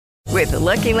With the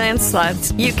Lucky Land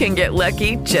Slots, you can get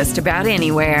lucky just about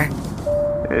anywhere.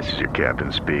 This is your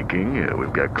captain speaking.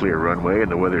 We've got clear runway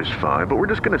and the weather's fine, but we're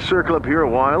just going to circle up here a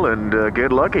while and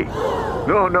get lucky.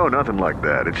 No, nothing like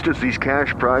that. It's just these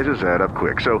cash prizes add up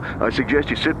quick. So I suggest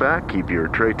you sit back, keep your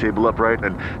tray table upright,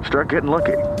 and start getting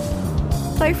lucky.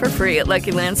 Play for free at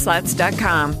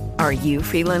LuckyLandSlots.com. Are you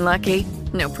feeling lucky?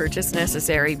 No purchase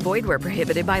necessary. Void where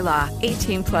prohibited by law.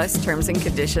 18 plus terms and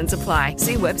conditions apply.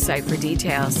 See website for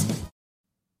details.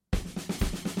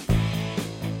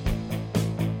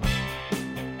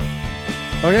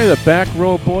 Okay, the Back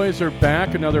Row Boys are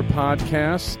back. Another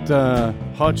podcast.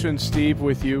 Hutch and Steve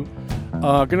with you.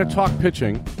 Going to talk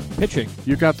pitching. Pitching.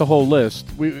 You got the whole list.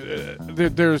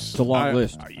 There's a long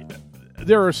list.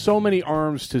 There are so many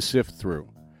arms to sift through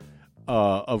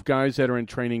of guys that are in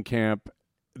training camp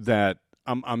that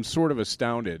I'm sort of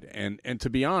astounded. And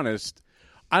to be honest,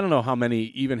 I don't know how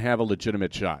many even have a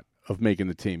legitimate shot of making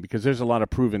the team, because there's a lot of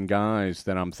proven guys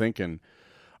that I'm thinking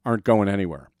aren't going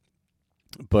anywhere.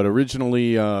 But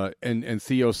originally, and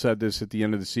Theo said this at the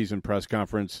end of the season press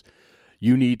conference,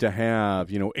 you need to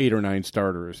have 8 or 9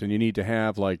 starters, and you need to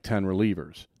have like 10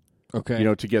 relievers. Okay,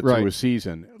 to get through a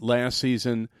season. Last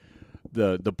season,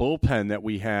 the bullpen that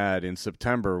we had in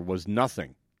September was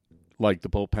nothing like the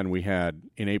bullpen we had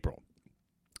in April.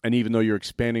 And even though you're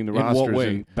expanding the rosters, what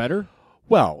way? Better?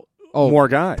 Well, more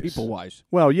guys, people wise.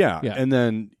 Well, yeah. And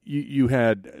then you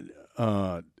had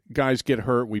guys get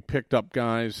hurt. We picked up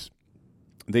guys.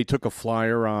 They took a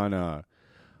flyer on,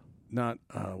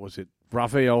 was it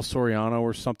Rafael Soriano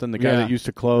or something, the guy that used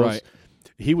to close? Right.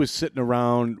 He was sitting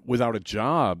around without a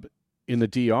job in the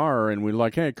DR, and we were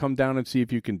like, hey, come down and see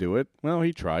if you can do it. Well,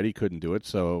 he tried. He couldn't do it,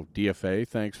 so DFA,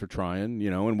 thanks for trying.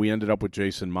 And we ended up with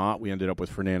Jason Mott. We ended up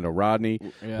with Fernando Rodney.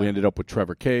 Yeah. We ended up with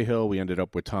Trevor Cahill. We ended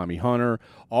up with Tommy Hunter.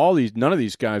 None of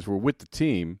these guys were with the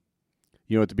team,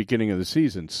 at the beginning of the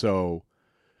season, so...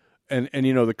 And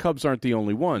the Cubs aren't the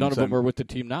only ones. None of them are with the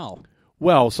team now.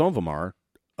 Well, some of them are.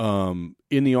 In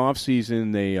the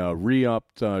offseason, they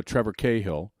re-upped Trevor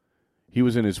Cahill. He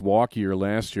was in his walk year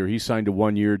last year. He signed a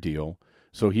 1-year deal,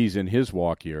 so he's in his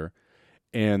walk year.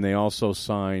 And they also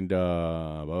signed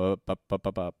Travis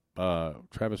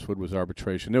Wood was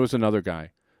arbitration. There was another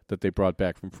guy that they brought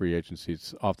back from free agency.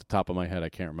 It's off the top of my head, I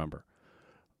can't remember.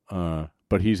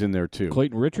 But he's in there too.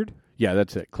 Clayton Richard? Yeah,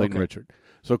 that's it, Clayton Richard.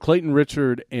 So Clayton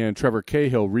Richard and Trevor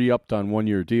Cahill re-upped on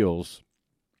 1-year deals.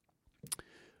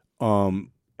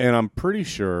 And I'm pretty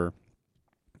sure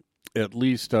at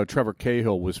least Trevor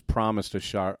Cahill was promised a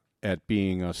shot at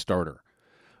being a starter.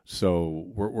 So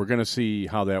we're going to see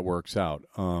how that works out.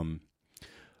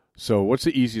 So what's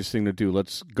the easiest thing to do?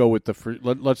 Let's go with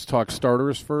let's talk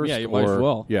starters first. Yeah, you might as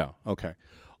well. Yeah, okay.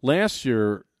 Last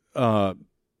year,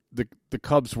 the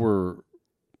Cubs were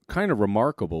kind of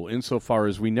remarkable insofar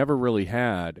as we never really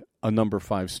had a number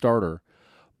 5 starter,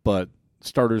 but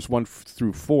starters 1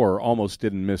 through 4 almost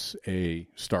didn't miss a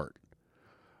start.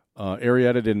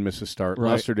 Arrieta didn't miss a start.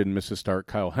 Right. Lester didn't miss a start.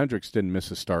 Kyle Hendricks didn't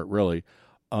miss a start, really.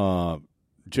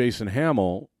 Jason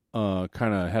Hamill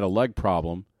kind of had a leg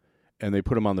problem, and they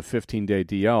put him on the 15-day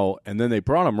DL, and then they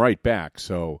brought him right back.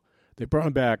 So they brought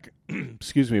him back,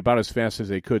 about as fast as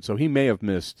they could. So he may have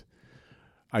missed,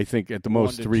 I think, at the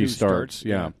most 3 starts.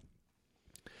 Yeah.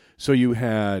 So you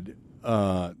had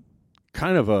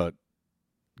kind of a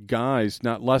guys,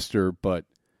 not Lester, but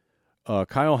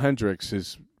Kyle Hendricks,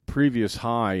 his previous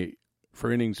high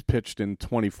for innings pitched in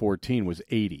 2014 was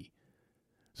 80.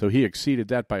 So he exceeded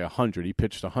that by 100. He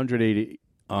pitched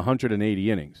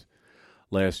 180 innings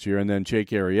last year, and then Jake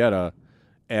Arrieta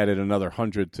added another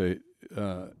 100 to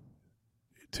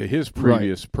his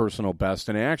previous personal best,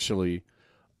 and actually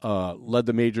led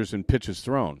the majors in pitches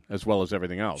thrown as well as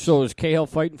everything else. So is Cahill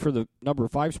fighting for the number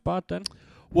 5 spot then?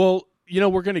 Well,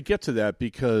 we're going to get to that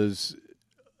because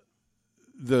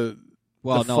the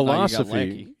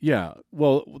philosophy. Yeah,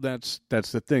 well, that's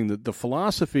the thing. The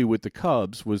philosophy with the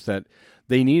Cubs was that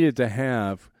they needed to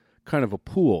have kind of a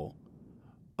pool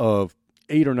of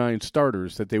 8 or 9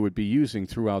 starters that they would be using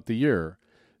throughout the year.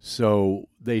 So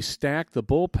they stacked the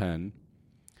bullpen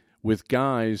with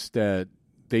guys that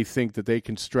they think that they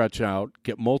can stretch out,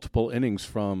 get multiple innings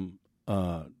from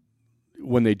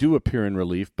when they do appear in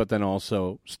relief, but then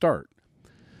also start.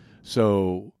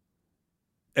 So,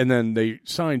 and then they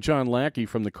signed John Lackey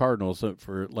from the Cardinals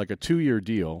for like a 2-year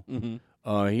deal.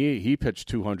 Mm-hmm. He pitched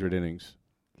 200 innings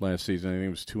last season. I think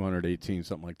it was 218,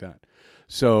 something like that.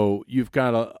 So you've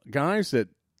got guys that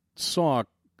saw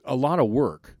a lot of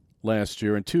work last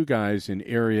year, and 2 guys in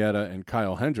Arrieta and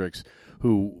Kyle Hendricks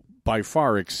who by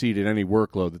far exceeded any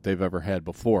workload that they've ever had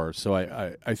before. So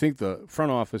I think the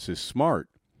front office is smart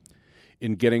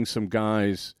in getting some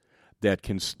guys that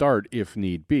can start if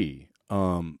need be.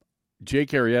 Jake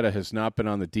Arrieta has not been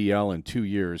on the DL in 2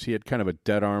 years. He had kind of a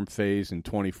dead arm phase in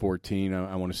 2014.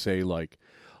 I want to say like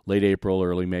late April,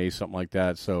 early May, something like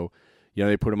that. So,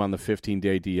 they put him on the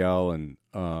 15-day DL, and,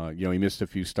 he missed a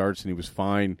few starts, and he was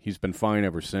fine. He's been fine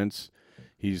ever since.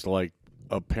 He's like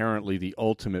apparently the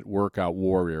ultimate workout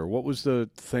warrior. What was the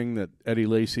thing that Eddie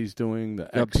Lacy's doing? The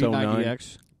X09?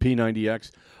 P90X.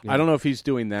 P90X. Yeah. I don't know if he's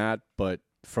doing that, but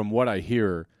from what I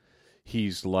hear,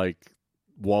 he's like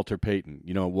Walter Payton.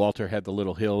 Walter had the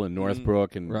little hill in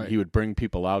Northbrook, and right. he would bring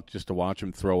people out just to watch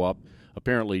him throw up.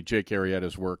 Apparently, Jake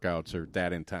Arrieta's workouts are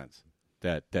that intense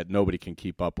that nobody can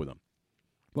keep up with him.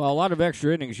 Well, a lot of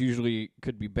extra innings usually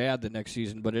could be bad the next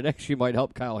season, but it actually might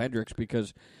help Kyle Hendricks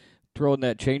because throwing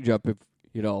that changeup, if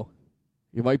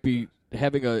you might be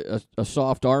having a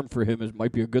soft arm for him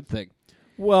might be a good thing.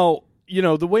 Well,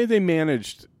 the way they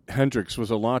managed Hendricks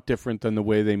was a lot different than the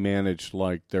way they managed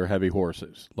like their heavy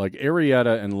horses. Like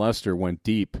Arrieta and Lester went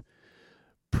deep,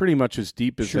 pretty much as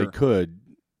deep as they could,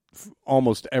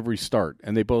 almost every start,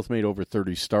 and they both made over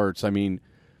 30 starts. I mean,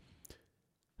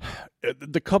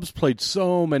 the Cubs played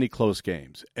so many close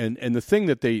games, and the thing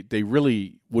that they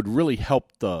really would really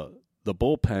help the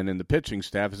bullpen and the pitching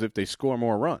staff is if they score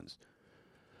more runs.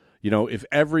 If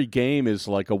every game is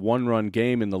like a one-run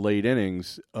game in the late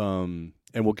innings, and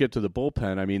we'll get to the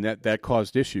bullpen, I mean, that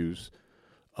caused issues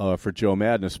for Joe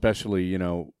Maddon, especially,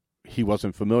 he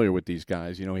wasn't familiar with these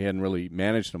guys. He hadn't really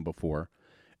managed them before,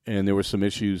 and there were some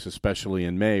issues, especially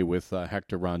in May, with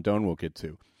Hector Rondon we'll get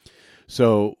to.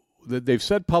 So they've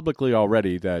said publicly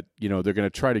already that, they're going to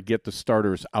try to get the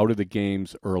starters out of the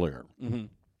games earlier. Mm-hmm.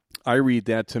 I read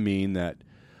that to mean that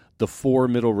the 4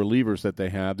 middle relievers that they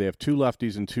have 2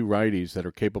 lefties and 2 righties that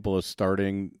are capable of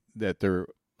starting, that they're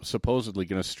supposedly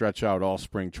going to stretch out all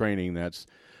spring training. That's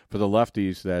for the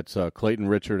lefties, that's Clayton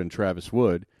Richard and Travis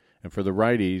Wood. And for the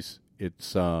righties,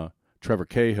 it's Trevor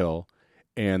Cahill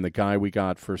and the guy we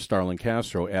got for Starlin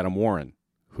Castro, Adam Warren,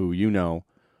 who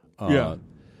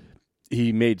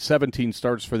he made 17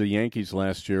 starts for the Yankees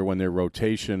last year when their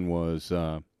rotation was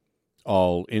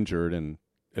all injured. And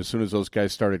as soon as those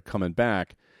guys started coming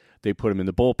back, they put him in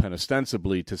the bullpen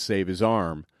ostensibly to save his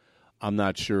arm. I'm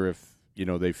not sure if,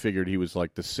 they figured he was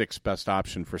like the 6th best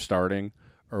option for starting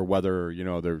or whether,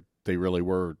 they really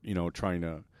were, trying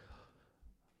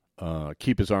to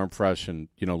keep his arm fresh and,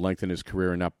 lengthen his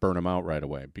career and not burn him out right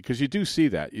away. Because you do see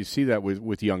that. You see that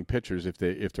with young pitchers. If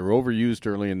they're overused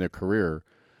early in their career,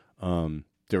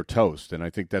 they're toast. And I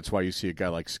think that's why you see a guy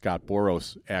like Scott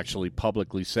Boras actually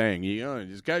publicly saying,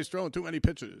 this guy's throwing too many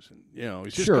pitches. And,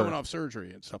 he's just coming off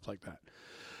surgery and stuff like that.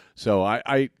 So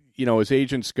I as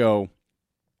agents go,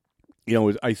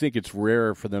 I think it's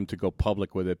rare for them to go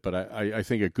public with it, but I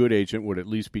think a good agent would at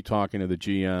least be talking to the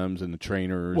GMs and the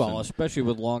trainers. Well, especially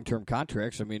with long-term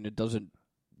contracts. I mean, it doesn't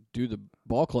do the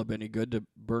ball club any good to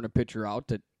burn a pitcher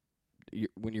out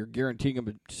when you're guaranteeing him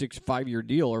a 5-year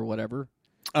deal or whatever.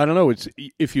 I don't know.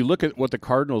 If you look at what the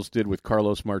Cardinals did with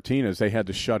Carlos Martinez, they had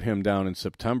to shut him down in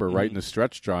September, right in the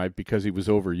stretch drive, because he was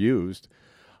overused.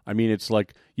 I mean, it's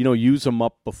like, use them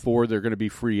up before they're going to be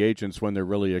free agents when they're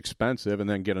really expensive, and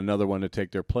then get another one to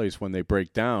take their place when they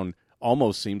break down.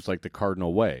 Almost seems like the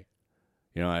Cardinal way.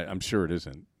 I'm sure it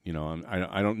isn't.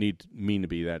 I don't mean to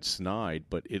be that snide,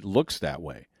 but it looks that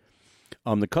way.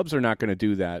 The Cubs are not going to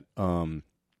do that.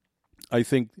 I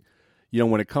think,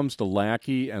 when it comes to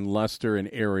Lackey and Lester and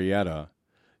Arrieta,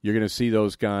 you're going to see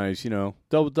those guys,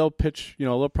 they'll pitch,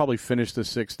 they'll probably finish the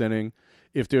 6th inning.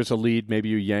 If there's a lead, maybe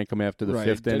you yank them after the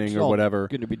 5th inning or whatever.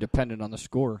 It's going to be dependent on the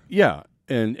score. Yeah,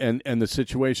 and the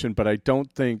situation. But I don't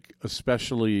think,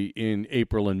 especially in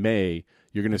April and May,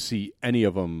 you're going to see any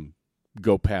of them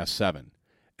go past 7.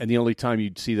 And the only time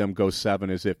you'd see them go 7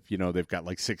 is if, they've got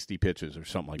like 60 pitches or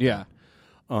something like that.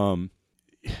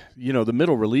 The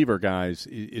middle reliever guys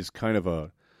is kind of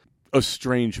a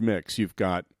strange mix. You've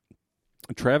got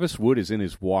Travis Wood is in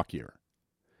his walk year.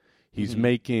 He's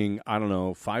making, I don't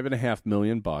know, $5.5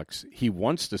 million. He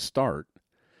wants to start,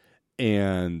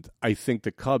 and I think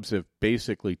the Cubs have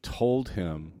basically told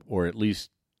him, or at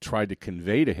least tried to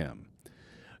convey to him,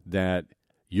 that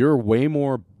you're way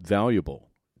more valuable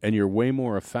and you're way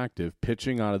more effective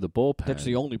pitching out of the bullpen. That's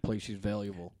the only place he's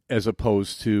valuable. As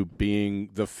opposed to being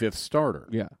the 5th starter.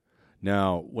 Yeah.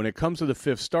 Now, when it comes to the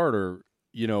 5th starter,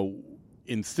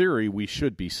 in theory, we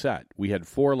should be set. We had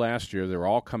 4 last year. They're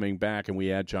all coming back, and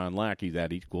we add John Lackey.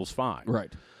 That equals 5.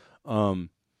 Right.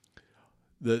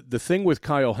 The thing with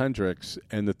Kyle Hendricks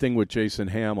and the thing with Jason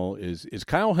Hamill is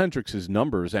Kyle Hendricks'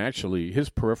 numbers, actually, his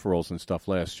peripherals and stuff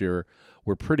last year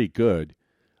were pretty good.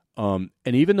 And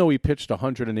even though he pitched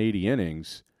 180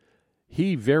 innings,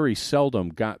 he very seldom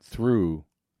got through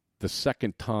the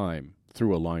second time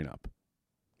through a lineup.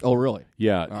 Oh, really?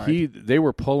 Yeah, they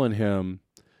were pulling him,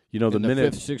 the in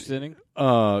minute 5th, 6th inning.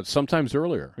 Sometimes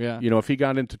earlier. Yeah. If he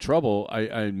got into trouble,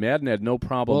 Madden had no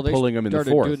problem pulling him in the 4th.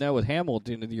 They started doing that with Hamill at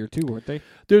the end of the year too, weren't they?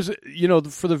 There's,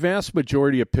 for the vast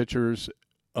majority of pitchers,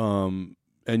 and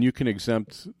you can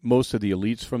exempt most of the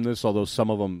elites from this, although some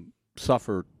of them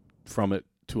suffer from it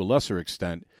to a lesser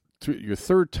extent. Your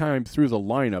third time through the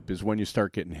lineup is when you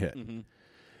start getting hit. Mm-hmm.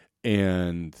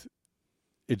 And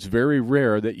it's very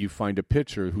rare that you find a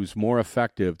pitcher who's more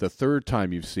effective the third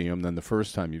time you see him than the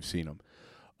first time you've seen him.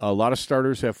 A lot of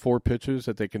starters have 4 pitches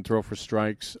that they can throw for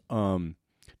strikes.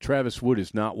 Travis Wood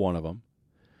is not one of them.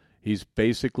 He's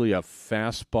basically a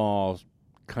fastball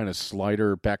kind of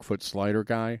slider, back foot slider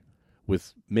guy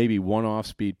with maybe one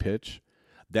off-speed pitch.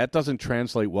 That doesn't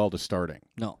translate well to starting.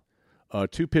 No.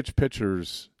 2-pitch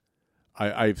pitchers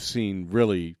I've seen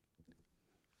really...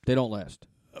 They don't last.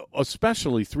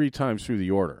 Especially 3 times through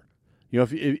the order.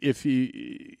 If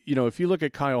you look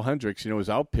at Kyle Hendricks, his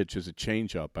out pitch is a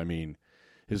changeup. I mean,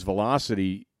 his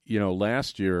velocity,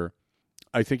 last year,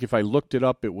 I think if I looked it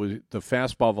up, it was the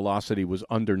fastball velocity was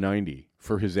under 90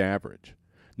 for his average.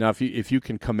 Now, if you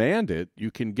can command it,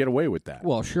 you can get away with that.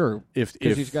 Well, sure,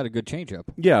 because he's got a good changeup.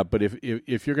 Yeah, but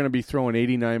if you're going to be throwing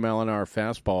 89-mile-an-hour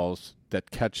fastballs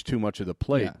that catch too much of the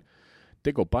plate,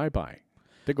 they go bye-bye.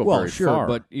 They go very far.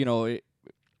 But,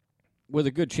 with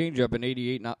a good changeup, an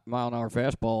 88-mile-an-hour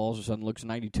fastball all of a sudden looks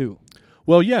 92.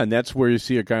 Well, yeah, and that's where you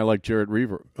see a guy like Jarrett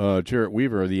Weaver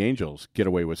of the Angels get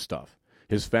away with stuff.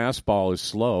 His fastball is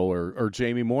slow, or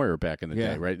Jamie Moyer back in the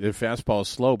day, right? The fastball is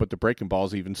slow, but the breaking ball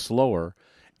is even slower.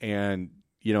 And,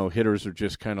 hitters are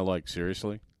just kind of like,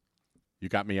 seriously? You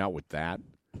got me out with that?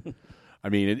 I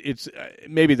mean, it's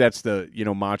maybe that's the,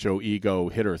 macho ego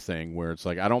hitter thing where it's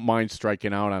like, I don't mind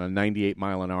striking out on a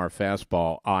 98-mile-an-hour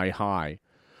fastball eye high,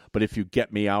 but if you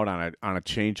get me out on a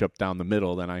changeup down the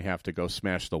middle, then I have to go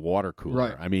smash the water cooler.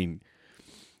 Right. I mean,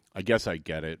 I guess I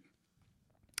get it.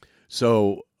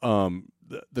 So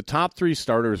the top 3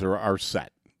 starters are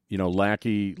set.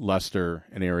 Lackey, Lester,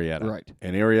 and Arrieta. Right.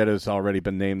 And Arrieta's already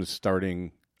been named the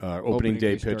starting opening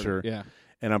day pitcher. Yeah.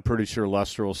 And I'm pretty sure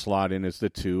Lester will slot in as the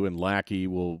 2, and Lackey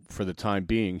will, for the time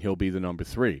being, he'll be the number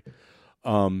 3.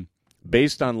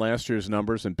 Based on last year's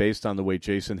numbers and based on the way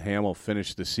Jason Hamill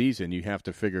finished the season, you have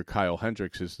to figure Kyle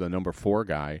Hendricks is the number 4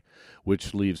 guy,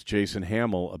 which leaves Jason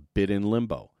Hamill a bit in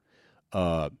limbo.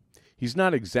 He's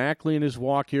not exactly in his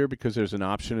walk year because there's an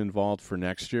option involved for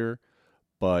next year,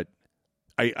 but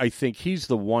I think he's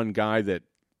the one guy that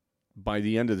by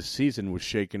the end of the season was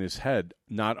shaking his head,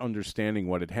 not understanding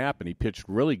what had happened. He pitched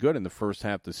really good in the first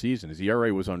half of the season. His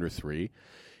ERA was under 3.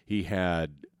 He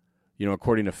had,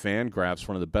 according to Fangraphs,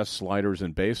 one of the best sliders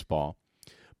in baseball.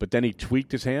 But then he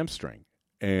tweaked his hamstring,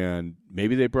 and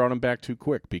maybe they brought him back too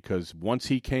quick because once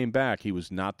he came back, he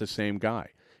was not the same guy.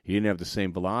 He didn't have the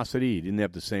same velocity. He didn't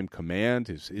have the same command.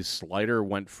 His slider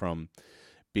went from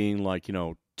being like,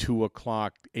 2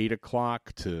 o'clock, 8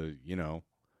 o'clock to,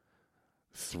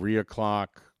 3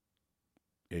 o'clock,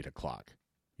 8 o'clock.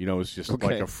 It's just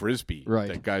like a Frisbee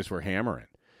that guys were hammering.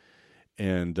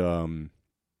 And,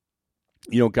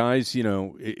 guys,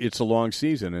 it's a long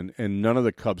season, and none of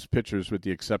the Cubs pitchers, with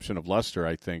the exception of Lester,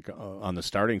 I think, on the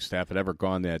starting staff had ever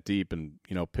gone that deep and,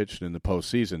 pitched in the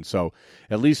postseason. So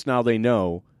at least now they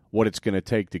know what it's going to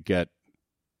take to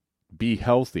be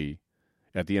healthy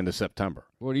at the end of September.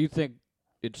 What do you think?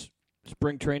 It's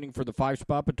spring training for the 5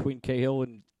 spot between Cahill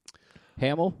and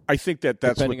Hamill? I think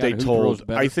that's what they told.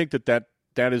 I think that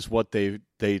is what they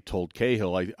told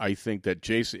Cahill. I think that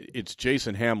it's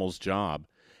Jason Hamill's job,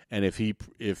 and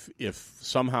if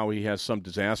somehow he has some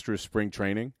disastrous spring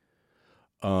training,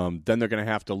 then they're going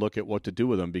to have to look at what to do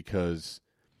with him because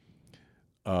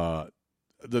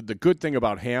the good thing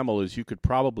about Hamill is you could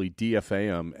probably DFA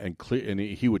him and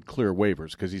he would clear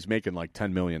waivers because he's making like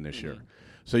 $10 million this year.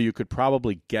 So you could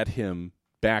probably get him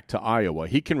back to Iowa.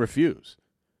 He can refuse,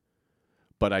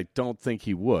 but I don't think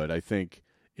he would. I think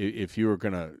if you were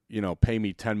going to, pay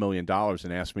me $10 million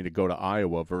and ask me to go to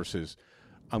Iowa versus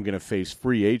I'm going to face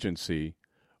free agency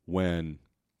when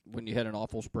you had an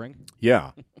awful spring.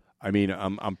 Yeah, I mean,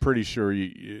 I'm pretty sure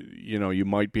you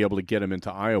might be able to get him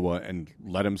into Iowa and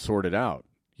let him sort it out.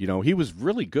 He was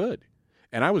really good,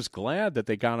 and I was glad that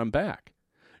they got him back.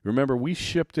 Remember, we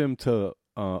shipped him to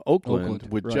Oakland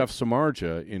with Jeff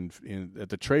Samardzija in at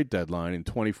the trade deadline in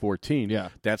 2014. Yeah.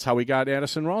 That's how we got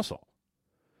Addison Russell.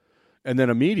 And then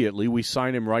immediately we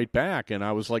signed him right back, and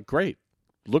I was like, great,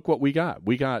 look what we got.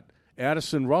 We got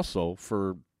Addison Russell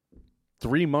for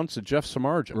 3 months of Jeff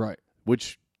Samardzija, right?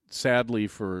 Which sadly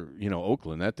for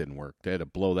Oakland, that didn't work. They had to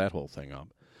blow that whole thing up.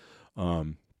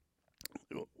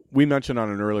 We mentioned on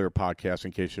an earlier podcast,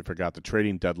 in case you forgot, the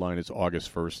trading deadline is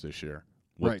August 1st this year.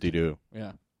 Whoop-de-doo.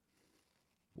 Yeah.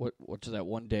 What's that,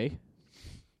 one day?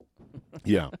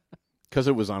 Yeah. Because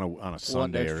it was on a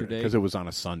Sunday, extra or day. because it was on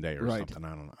a Sunday or Right. something. I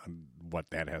don't know what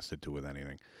that has to do with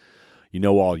anything.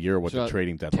 All year what the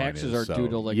trading deadline taxes is. are due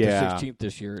till the 16th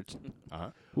this year. It's,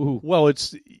 well,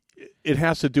 it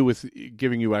has to do with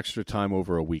giving you extra time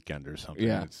over a weekend or something.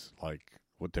 Yeah. It's like,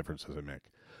 what difference does it make?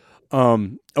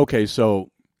 Okay,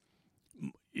 so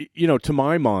to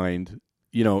my mind,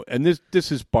 and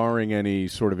this is barring any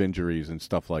sort of injuries and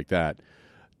stuff like that.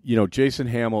 Jason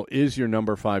Hamill is your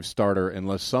number 5 starter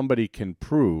unless somebody can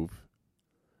prove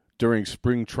during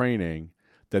spring training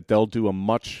that they'll do a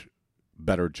much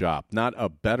better job. Not a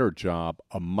better job,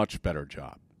 a much better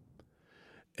job.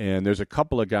 And there's a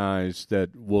couple of guys that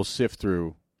we'll sift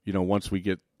through, once we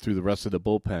get through the rest of the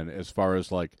bullpen as far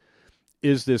as like,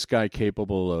 is this guy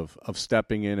capable of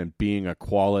stepping in and being a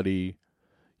quality,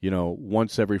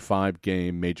 once every 5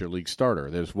 game major league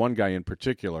starter? There's one guy in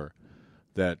particular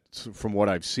that, from what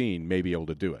I've seen, may be able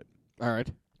to do it. all right.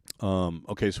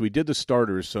 Okay, so we did the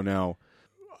starters, so now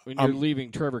When you're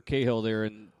leaving Trevor Cahill there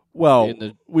in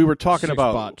the we were talking sixth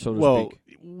about spot, so to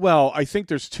speak. Well, I think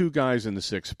there's 2 guys in the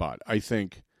 6th spot. I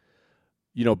think,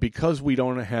 because we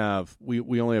only have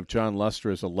John Lester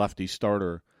as a lefty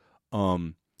starter.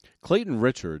 Clayton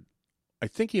Richard, I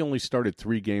think he only started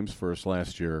 3 games for us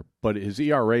last year, but his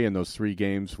ERA in those 3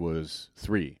 games was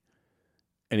 3,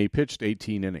 and he pitched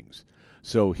 18 innings.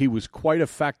 So he was quite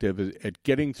effective at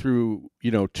getting through,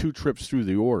 2 trips through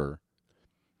the order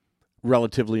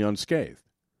relatively unscathed.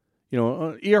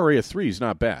 ERA of 3 is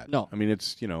not bad. No. I mean,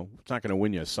 it's not going to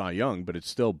win you a Cy Young, but it's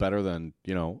still better than,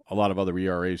 a lot of other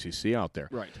ERAs you see out there.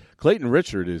 Right. Clayton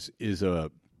Richard is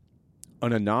an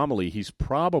anomaly. He's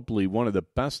probably one of the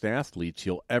best athletes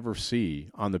you'll ever see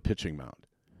on the pitching mound.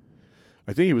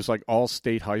 I think he was like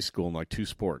all-state high school in like 2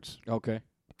 sports. Okay.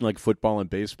 Like football and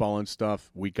baseball and stuff.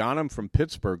 We got him from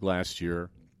Pittsburgh last year.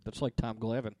 That's like Tom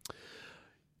Glavine.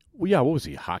 Well, yeah, what was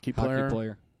he, hockey player? Hockey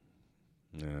player.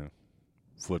 Yeah.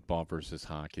 Football versus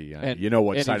hockey. And, you know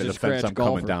what and side of he's the a fence scratch I'm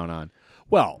golfer. coming down on.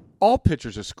 Well, all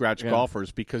pitchers are scratch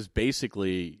golfers because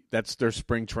basically that's their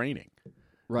spring training.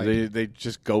 Right. They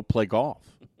just go play golf.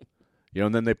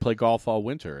 And then they play golf all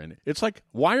winter. And it's like,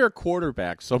 why are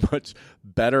quarterbacks so much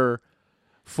better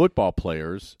football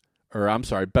players,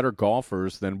 better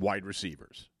golfers than wide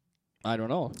receivers? I don't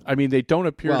know. I mean, they don't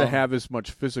appear to have as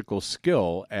much physical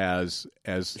skill as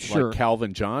Sure. like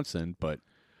Calvin Johnson, but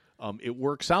it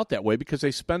works out that way because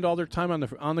they spend all their time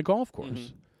on the golf course.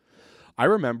 Mm-hmm. I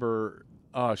remember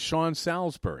Sean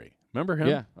Salisbury. Remember him?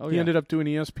 Yeah. Oh, he yeah. ended up doing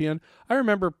ESPN. I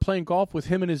remember playing golf with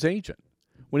him and his agent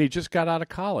when he just got out of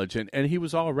college, and he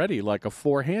was already like a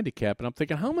 4 handicap, and I'm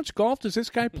thinking, how much golf does this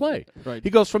guy play? Right. He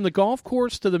goes from the golf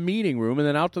course to the meeting room and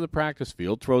then out to the practice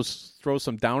field, throws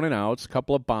some down and outs, a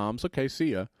couple of bombs. Okay,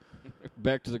 see ya.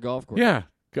 Back to the golf course. Yeah,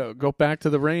 go back to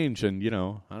the range and, I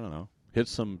don't know, hit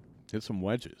some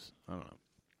wedges. I don't know.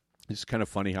 It's kind of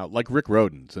funny how, like Rick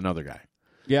Rhoden's another guy.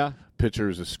 Yeah. Pitcher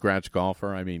is a scratch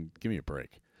golfer. I mean, give me a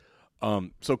break.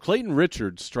 So Clayton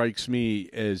Richard strikes me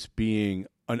as being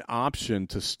an option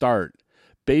to start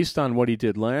based on what he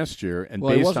did last year and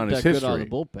based on his history. He wasn't that good out of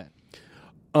the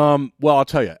bullpen. Well, I'll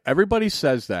tell you, everybody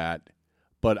says that,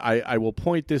 but I will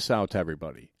point this out to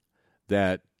everybody,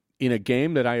 that in a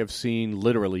game that I have seen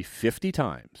literally 50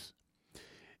 times,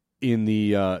 in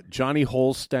the Johnny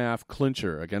Holstaff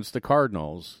clincher against the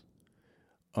Cardinals,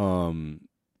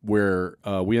 where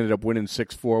we ended up winning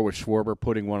 6-4 with Schwarber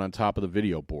putting one on top of the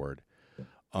video board,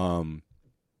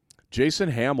 Jason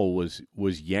Hamill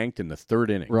was yanked in the 3rd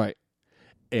inning. Right.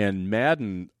 And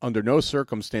Madden, under no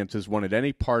circumstances, wanted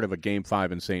any part of a Game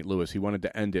 5 in St. Louis. He wanted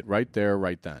to end it right there,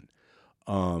 right then.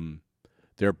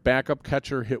 Their backup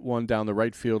catcher hit one down the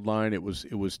right field line. It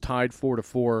was tied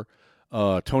 4-4.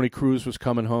 Tony Cruz was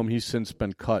coming home. He's since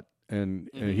been cut, and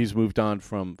he's moved on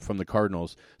from the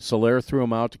Cardinals. Soler threw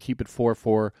him out to keep it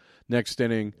 4-4. Next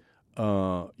inning,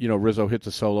 Rizzo hits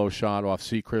a solo shot off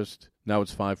Sechrist. Now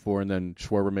it's 5-4, and then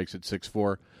Schwarber makes it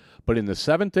 6-4. But in the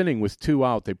 7th inning with 2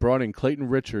 out, they brought in Clayton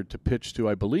Richard to pitch to,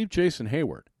 I believe, Jason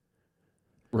Hayward.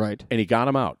 Right. And he got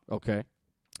him out. Okay.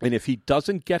 And if he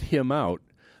doesn't get him out,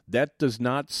 that does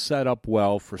not set up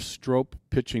well for Strope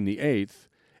pitching the 8th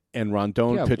and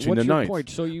Rondon pitching the 9th. Point?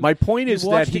 So my point is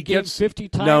that he gets 50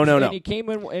 times. No. And he came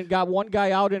in and got one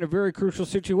guy out in a very crucial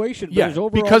situation. But Yeah, his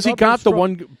overall because he got the Strope-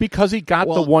 one. Because he got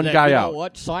the one then, guy you know out.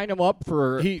 What? Sign him up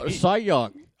for Cy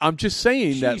Young. I'm just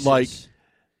saying that, Jesus. like,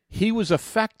 he was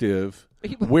effective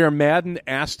where Madden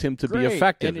asked him to be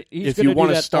effective. And he's if going you to want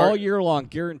do to that start all year long,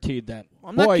 guaranteed. Then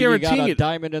I'm not guaranteeing you got a it.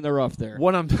 diamond in the rough there.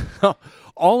 What I'm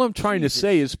all I'm trying to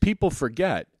say is people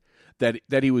forget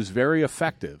that he was very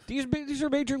effective. These are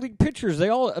major league pitchers. They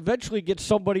all eventually get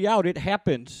somebody out. It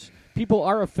happens. People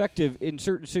are effective in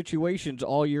certain situations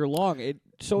all year long.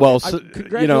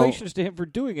 Congratulations to him for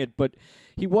doing it, but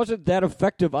he wasn't that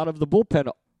effective out of the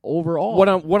bullpen overall.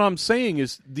 What I'm saying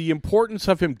is the importance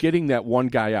of him getting that one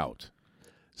guy out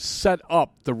set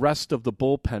up the rest of the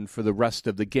bullpen for the rest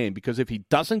of the game, because if he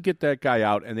doesn't get that guy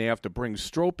out and they have to bring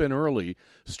Strop in early,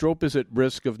 Strop is at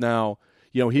risk of now,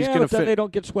 he's going to then they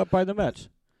don't get swept by the Mets.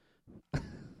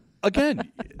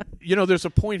 Again, there's a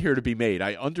point here to be made.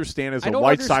 I understand as a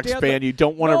White Sox fan, you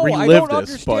don't want to relive this. I don't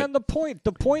this. understand the point.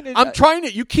 The point is... I'm trying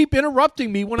to... You keep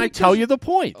interrupting me when I tell you the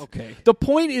point. Okay. The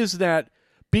point is that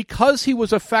because he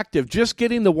was effective just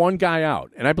getting the one guy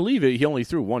out, and I believe he only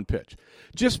threw one pitch,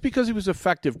 just because he was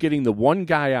effective getting the one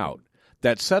guy out,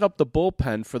 that set up the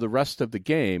bullpen for the rest of the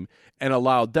game and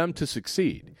allowed them to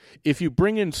succeed. If you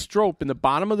bring in Strop in the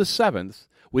bottom of the seventh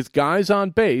with guys on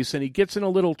base and he gets in a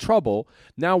little trouble,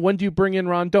 now when do you bring in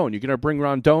Rondon? You're going to bring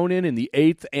Rondon in the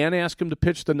eighth and ask him to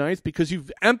pitch the ninth because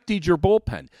you've emptied your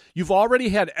bullpen. You've already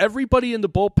had everybody in the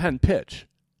bullpen pitch.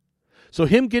 So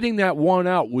him getting that one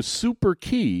out was super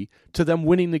key to them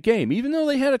winning the game, even though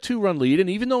they had a 2-run lead and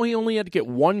even though he only had to get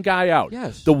one guy out.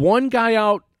 Yes. The one guy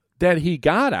out that he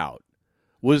got out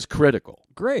was critical.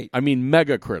 Great. I mean,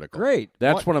 mega critical. Great.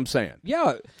 That's what I'm saying.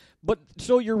 Yeah, but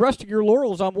so you're resting your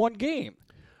laurels on one game.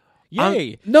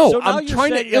 Yay. I'm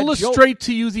trying to illustrate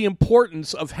to you the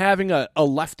importance of having a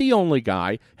lefty-only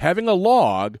guy, having a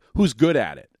log who's good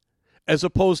at it, as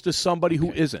opposed to somebody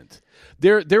who isn't.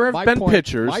 There have been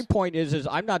pitchers. My point is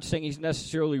I'm not saying he's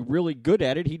necessarily really good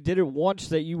at it. He did it once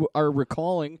that you are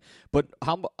recalling, but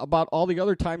how about all the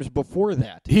other times before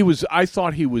that? I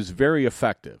thought he was very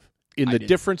effective in the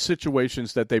different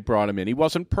situations that they brought him in. He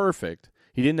wasn't perfect.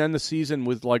 He didn't end the season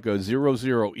with like a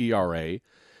 0.00 ERA,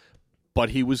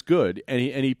 but he was good, and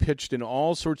he pitched in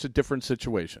all sorts of different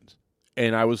situations.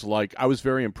 And I was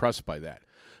very impressed by that.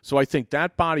 So I think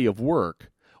that body of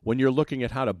work, when you're looking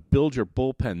at how to build your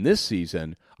bullpen this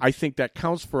season, I think that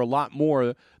counts for a lot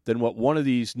more than what one of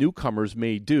these newcomers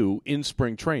may do in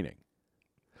spring training.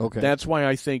 Okay. That's why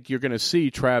I think you're going to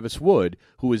see Travis Wood,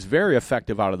 who is very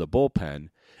effective out of the bullpen.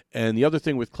 And the other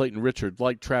thing with Clayton Richard,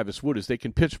 like Travis Wood, is they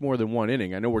can pitch more than one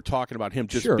inning. I know we're talking about him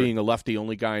just being a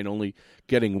lefty-only guy and only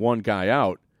getting one guy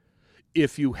out.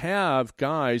 If you have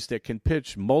guys that can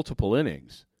pitch multiple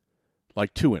innings,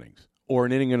 like 2 innings, or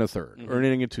an inning and a third, or an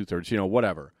inning and 2/3,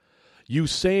 whatever, you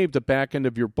save the back end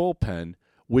of your bullpen,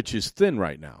 which is thin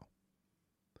right now.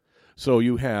 So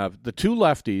you have the 2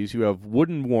 lefties, you have Wood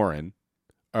and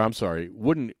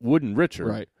Richard,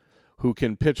 right, who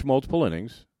can pitch multiple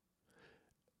innings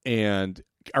and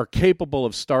are capable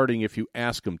of starting if you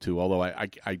ask them to, although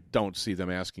I don't see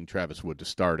them asking Travis Wood to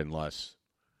start unless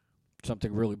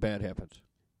something really bad happens.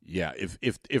 Yeah,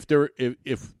 if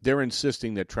they're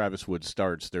insisting that Travis Wood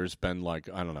starts, there's been a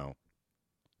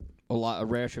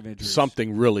rash of injuries.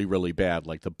 Something really, really bad,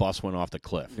 like the bus went off the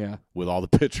cliff with all the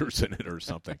pitchers in it or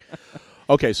something.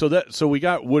 Okay, so we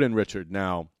got Wood and Richard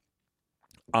now.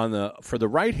 For the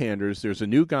right-handers, there's a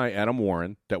new guy, Adam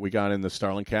Warren, that we got in the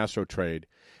Starlin Castro trade,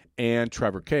 and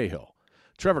Trevor Cahill.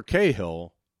 Trevor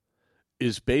Cahill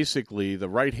is basically the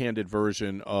right-handed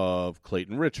version of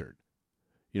Clayton Richard.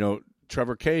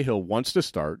 Trevor Cahill wants to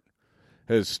start,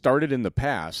 has started in the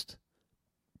past,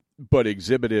 but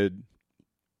exhibited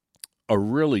a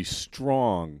really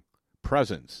strong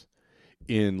presence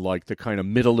in the kind of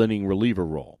middle-inning reliever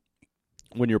role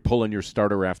when you're pulling your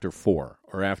starter after 4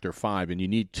 or after 5 and you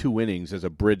need 2 innings as a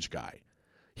bridge guy.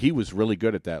 He was really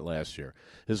good at that last year.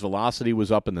 His velocity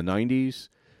was up in the 90s,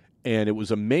 and it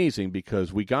was amazing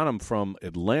because we got him from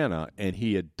Atlanta, and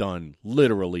he had done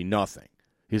literally nothing.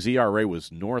 His ERA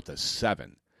was north of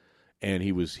 7, and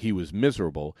he was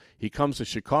miserable. He comes to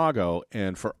Chicago,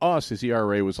 and for us, his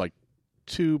ERA was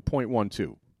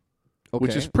 2.12,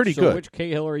 which is pretty good. So which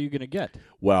Cahill are you going to get?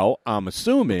 Well, I'm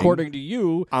assuming, according to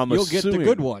you'll get the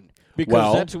good one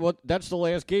because that's the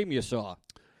last game you saw.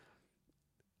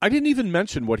 I didn't even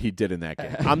mention what he did in that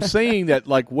game. I'm saying that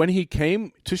when he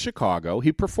came to Chicago,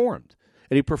 he performed.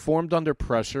 And he performed under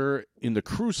pressure in the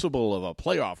crucible of a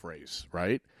playoff race,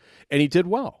 right? And he did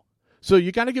well. So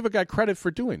you got to give a guy credit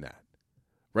for doing that,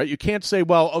 right? You can't say,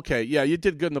 well, okay, yeah, you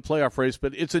did good in the playoff race,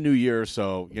 but it's a new year,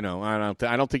 so,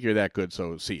 I don't think you're that good,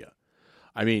 so see ya.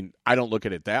 I mean, I don't look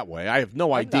at it that way. I have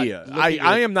no idea.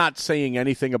 I am not saying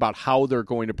anything about how they're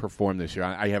going to perform this year.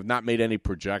 I have not made any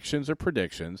projections or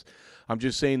predictions. I'm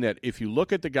just saying that if you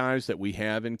look at the guys that we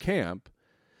have in camp,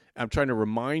 I'm trying to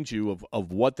remind you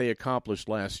of what they accomplished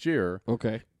last year.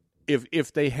 Okay.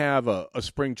 If they have a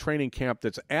spring training camp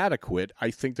that's adequate,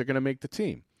 I think they're going to make the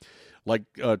team. Like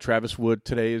Travis Wood,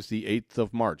 today is the 8th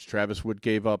of March. Travis Wood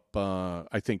gave up,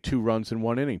 I think, 2 runs in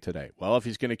 1 inning today. Well, if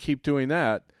he's going to keep doing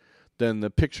that, then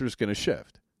the picture's going to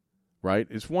shift, right?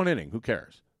 It's 1 inning. Who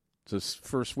cares? It's his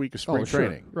first week of spring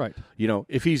training. Sure. Right.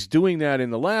 If he's doing that in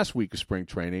the last week of spring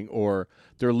training, or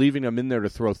they're leaving him in there to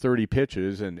throw 30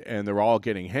 pitches and they're all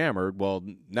getting hammered, well,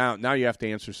 now you have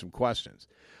to answer some questions.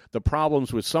 The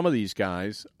problems with some of these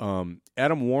guys,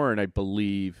 Adam Warren, I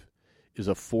believe, is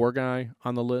a 4 guy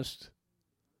on the list.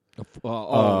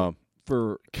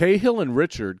 For Cahill and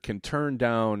Richard can turn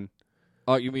down.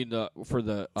 Oh, you mean for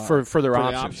their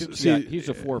options? See, yeah, he's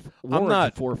a 4. I'm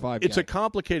not 4 or 5. It's guy. a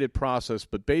complicated process,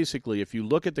 but basically, if you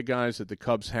look at the guys that the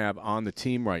Cubs have on the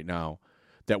team right now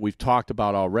that we've talked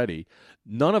about already,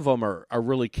 none of them are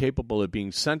really capable of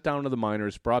being sent down to the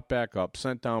minors, brought back up,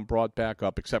 sent down, brought back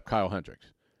up, except Kyle Hendricks.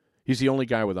 He's the only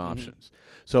guy with options.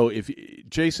 Mm-hmm. So if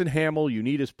Jason Hamill, you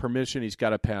need his permission. He's got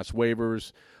to pass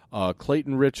waivers.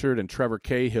 Clayton Richard and Trevor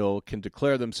Cahill can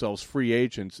declare themselves free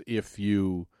agents if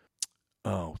you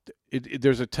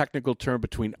there's a technical term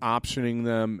between optioning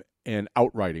them and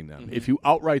outrighting them. Mm-hmm. If you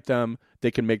outright them, they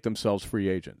can make themselves free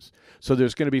agents. So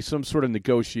there's going to be some sort of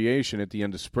negotiation at the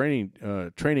end of spring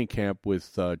training camp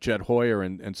with Jed Hoyer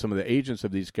and some of the agents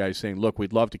of these guys saying, look,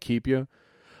 we'd love to keep you,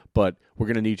 but we're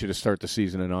going to need you to start the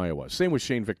season in Iowa. Same with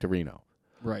Shane Victorino.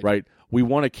 Right. We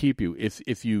want to keep you.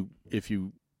 If you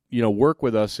work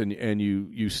with us and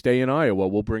you stay in Iowa,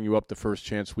 we'll bring you up the first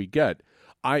chance we get.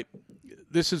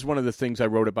 This is one of the things I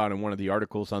wrote about in one of the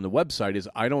articles on the website is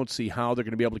I don't see how they're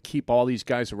going to be able to keep all these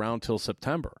guys around till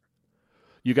September.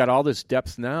 You got all this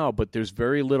depth now, but there's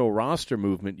very little roster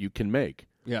movement you can make.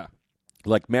 Yeah.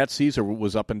 Like Matt Caesar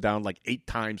was up and down like 8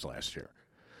 times last year.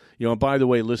 And by the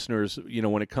way, listeners,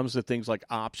 when it comes to things like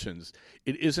options,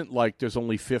 it isn't like there's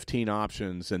only 15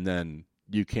 options and then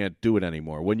you can't do it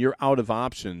anymore. When you're out of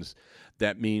options,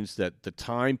 that means that the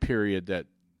time period that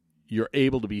you're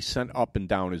able to be sent up and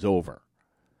down is over.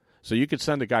 So you could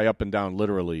send a guy up and down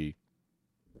literally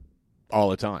all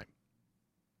the time.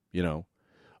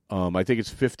 I think it's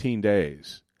 15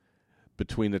 days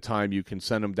between the time you can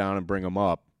send him down and bring him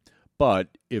up. But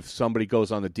if somebody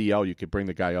goes on the DL, you could bring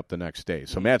the guy up the next day.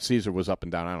 So Matt Caesar was up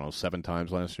and down, 7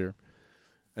 times last year.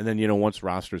 And then, once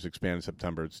rosters expand in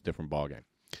September, it's a different ballgame.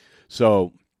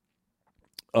 So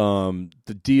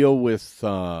the deal with,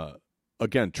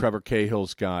 again, Trevor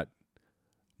Cahill's got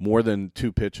more than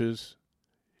 2 pitches.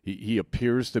 He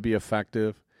appears to be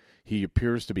effective. He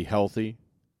appears to be healthy.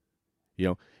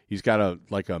 He's got a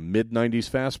mid-90s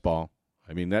fastball.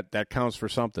 I mean, that counts for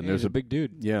something. He's a big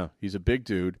dude. Yeah, he's a big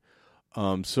dude.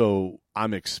 So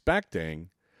I'm expecting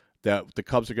that the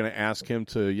Cubs are going to ask him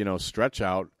to, stretch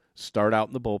out, start out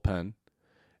in the bullpen,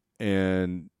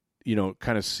 and,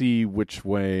 kind of see which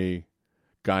way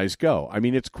guys go. I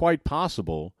mean, it's quite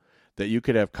possible that you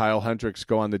could have Kyle Hendricks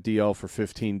go on the DL for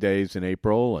 15 days in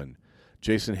April and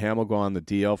Jason Hamill go on the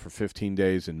DL for 15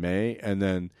 days in May, and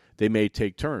then they may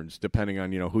take turns depending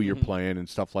on, who you're playing and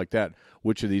stuff like that,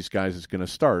 which of these guys is going to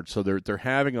start. So they're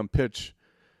having them pitch,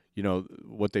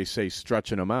 what they say,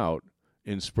 stretching them out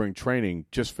in spring training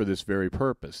just for this very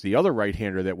purpose. The other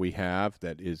right-hander that we have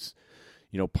that is,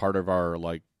 part of our,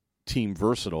 team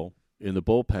versatile in the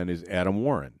bullpen is Adam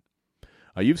Warren.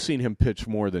 You've seen him pitch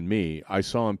more than me. I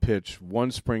saw him pitch 1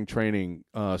 spring training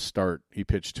start. He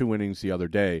pitched 2 innings the other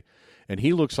day, and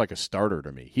he looks like a starter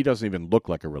to me. He doesn't even look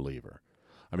like a reliever.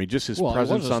 I mean, just his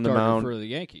presence on the mound for the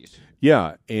Yankees.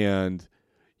 Yeah, and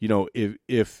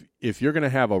if you're going to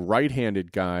have a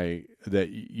right-handed guy that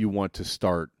you want to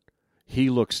start, he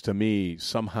looks to me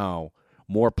somehow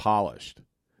more polished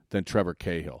than Trevor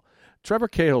Cahill. Trevor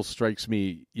Cahill strikes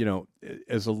me,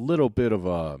 as a little bit of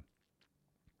a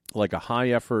high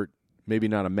effort, maybe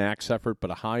not a max effort, but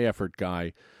a high effort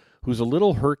guy who's a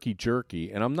little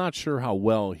herky-jerky, and I'm not sure how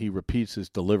well he repeats his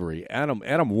delivery.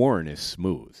 Adam Warren is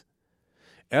smooth.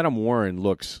 Adam Warren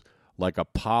looks like a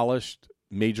polished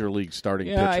major league starting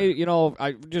pitcher.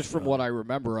 I just from what I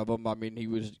remember of him, I mean, he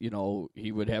was,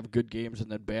 he would have good games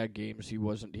and then bad games. He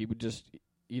would just,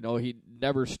 he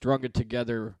never strung it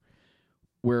together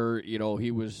where,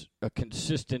 he was a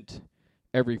consistent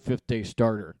every 5th day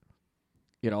starter.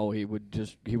 He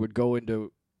would go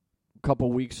into a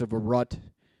couple weeks of a rut.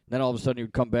 Then all of a sudden he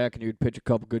would come back and he would pitch a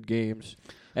couple good games.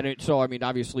 So, I mean,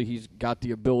 obviously he's got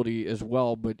the ability as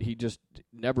well, but he just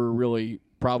never really,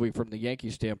 probably from the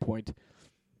Yankees standpoint,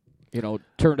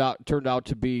 turned out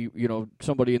to be,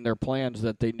 somebody in their plans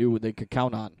that they knew they could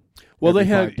count on. Well, they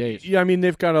had, 5 days. yeah, I mean,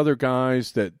 they've got other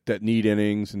guys that need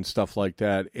innings and stuff like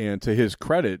that. And to his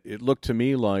credit, it looked to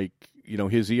me like,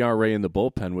 his ERA in the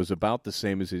bullpen was about the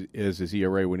same as his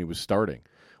ERA when he was starting,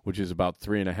 which is about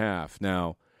 3.5.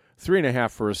 Now,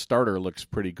 3.5 for a starter looks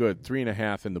pretty good.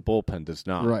 3.5 in the bullpen does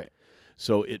not. Right.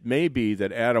 So it may be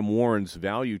that Adam Warren's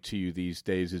value to you these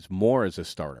days is more as a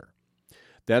starter.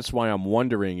 That's why I'm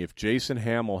wondering if Jason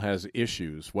Hamill has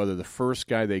issues, whether the first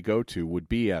guy they go to would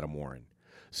be Adam Warren,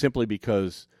 simply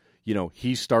because,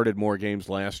 he started more games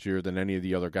last year than any of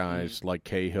the other guys like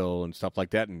Cahill and stuff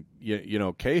like that. And,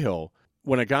 Cahill,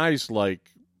 when a guy's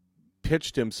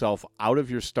pitched himself out of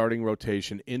your starting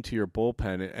rotation into your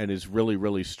bullpen and is really,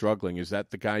 really struggling, is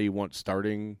that the guy you want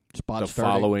starting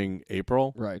following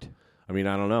April? Right. I mean,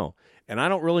 I don't know. And I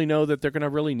don't really know that they're going to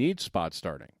really need spot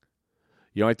starting.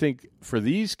 I think for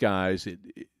these guys, it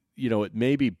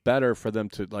may be better for them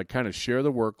to kind of share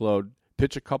the workload,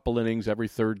 pitch a couple innings every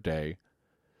third day,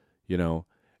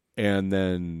 and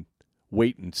then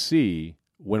wait and see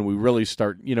when we really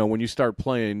start, when you start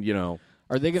playing,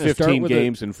 are they going to 15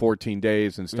 games in 14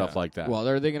 days and stuff like that. Well,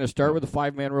 are they going to start with a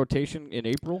 5-man rotation in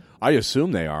April? I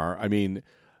assume they are. I mean,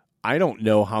 I don't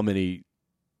know how many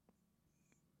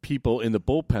people in the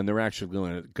bullpen they're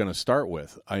actually going to start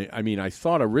with. I mean, I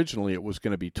thought originally it was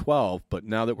going to be 12, but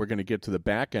now that we're going to get to the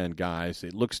back end guys,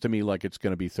 it looks to me like it's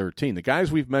going to be 13. The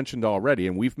guys we've mentioned already,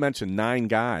 and we've mentioned 9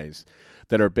 guys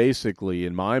that are basically,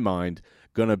 in my mind,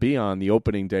 going to be on the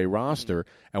opening day roster,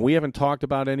 and we haven't talked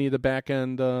about any of the back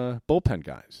end bullpen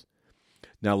guys.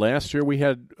 Now, last year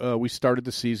we started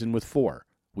the season with 4.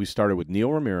 We started with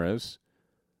Neil Ramirez,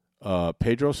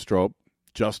 Pedro Strop,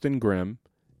 Justin Grimm,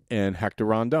 and Hector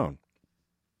Rondon.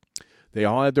 They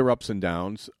all had their ups and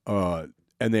downs, and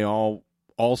they all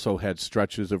also had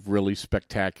stretches of really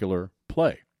spectacular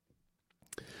play.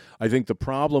 I think the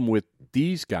problem with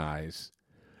these guys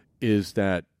is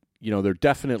that, they're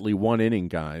definitely one-inning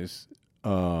guys.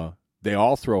 They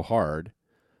all throw hard,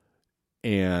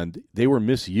 and they were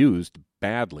misused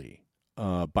badly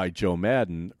by Joe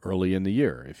Madden early in the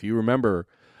year. If you remember,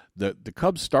 the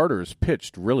Cubs starters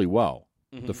pitched really well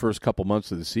the first couple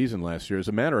months of the season last year. As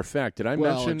a matter of fact, did I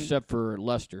mention... except for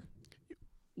Lester.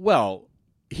 Well,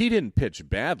 he didn't pitch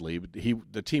badly. But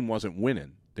the team wasn't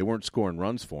winning. They weren't scoring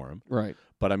runs for him. Right.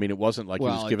 But, I mean, it wasn't like he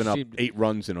was giving up 8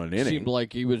 runs in an inning. It seemed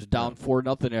like he was down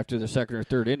 4-0 after the second or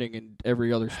third inning in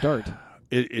every other start.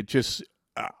 It just...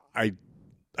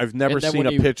 I've never seen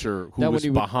a pitcher who was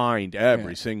behind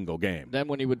every single game. Then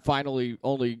when he would finally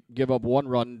only give up 1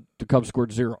 run, the Cubs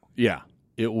scored 0. Yeah.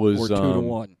 It was... Or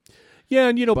 2-1. Yeah,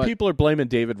 and, people are blaming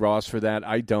David Ross for that.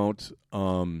 I don't.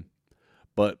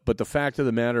 But the fact of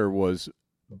the matter was,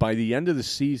 by the end of the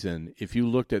season, if you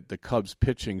looked at the Cubs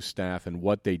pitching staff and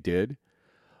what they did,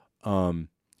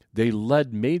 they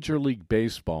led Major League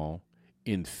Baseball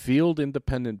in field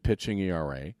independent pitching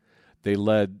ERA. They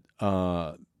led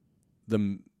at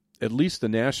least the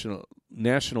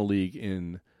National League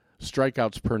in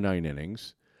strikeouts per 9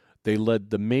 innings. They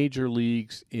led the major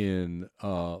leagues in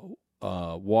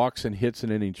walks and hits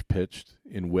and innings pitched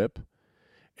in WHIP.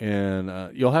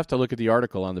 And you'll have to look at the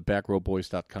article on the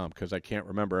backrowboys.com because I can't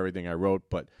remember everything I wrote,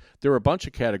 but there were a bunch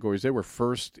of categories. They were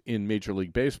first in Major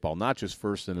League Baseball, not just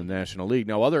first in the National League.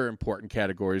 Now, other important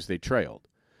categories they trailed.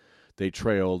 They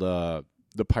trailed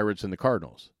the Pirates and the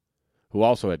Cardinals, who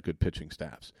also had good pitching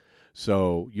staffs.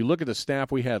 So you look at the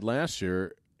staff we had last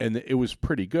year, and it was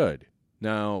pretty good.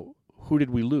 Now, who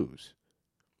did we lose?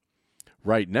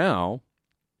 Right now,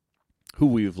 who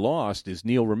we've lost is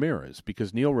Neil Ramirez,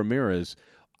 because Neil Ramirez,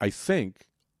 I think,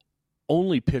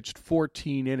 only pitched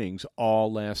 14 innings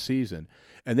all last season.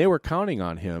 And they were counting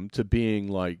on him to being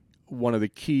like one of the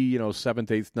key, 7th,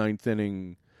 8th, 9th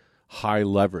inning high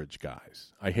leverage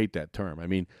guys. I hate that term. I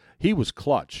mean, he was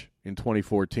clutch in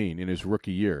 2014 in his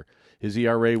rookie year. His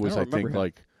ERA was, I think,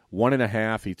 like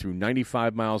 1.5. He threw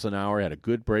 95 miles an hour, had a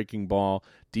good breaking ball,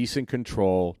 decent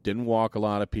control, didn't walk a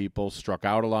lot of people, struck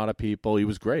out a lot of people. He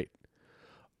was great.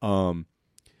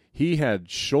 He had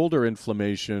shoulder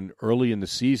inflammation early in the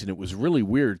season. It was really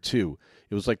weird, too.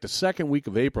 It was like the second week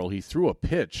of April, he threw a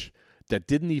pitch that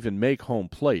didn't even make home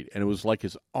plate, and it was like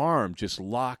his arm just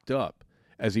locked up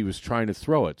as he was trying to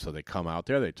throw it. So they come out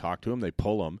there, they talk to him, they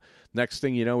pull him. Next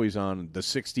thing you know, he's on the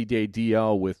 60-day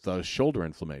DL with shoulder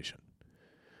inflammation.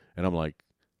 And I'm like,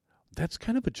 that's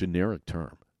kind of a generic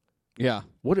term. Yeah.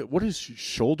 What is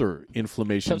shoulder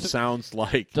inflammation sounds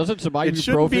like? Doesn't some ibuprofen... It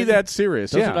shouldn't be that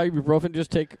serious. Doesn't ibuprofen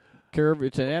just take care of.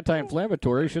 It's an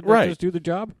anti-inflammatory. Shouldn't Right. that just do the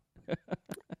job?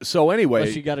 So anyway,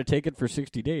 Unless you got to take it for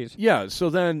 60 days. yeah. So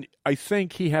then I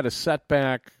think he had a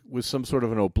setback with some sort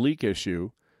of an oblique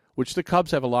issue, which the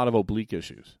Cubs have a lot of oblique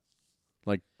issues.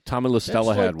 Like Tommy La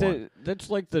Stella had one. That's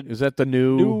like the Is that the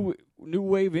new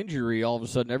wave injury? All of a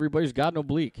sudden, everybody's got an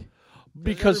oblique.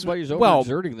 Because everybody's well,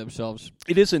 overexerting themselves.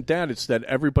 it isn't that. It's that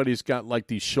everybody's got like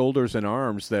these shoulders and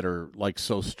arms that are like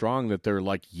so strong that they're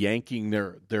like yanking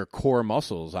their core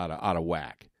muscles out of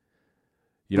whack.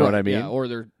 You know what I mean? Yeah, or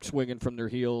they're swinging from their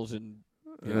heels and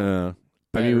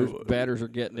batters are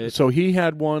getting it. So he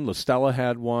had one. La Stella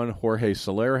had one. Jorge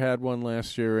Soler had one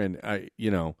last year, and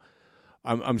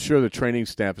I'm sure the training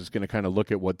staff is going to kind of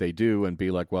look at what they do and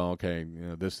be like, well, okay,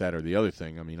 this, that, or the other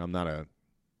thing. I mean, I'm not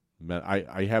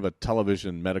I have a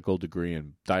television medical degree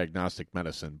in diagnostic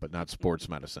medicine, but not sports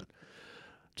medicine,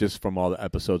 just from all the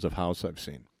episodes of House I've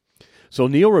seen. So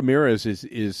Neil Ramirez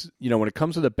is when it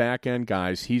comes to the back-end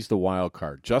guys, he's the wild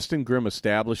card. Justin Grimm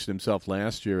established himself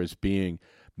last year as being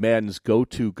Madden's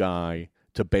go-to guy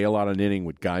to bail out an inning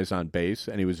with guys on base,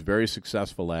 and he was very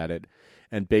successful at it.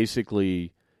 And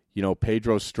basically,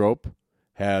 Pedro Strop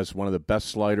has one of the best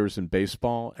sliders in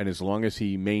baseball, and as long as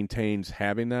he maintains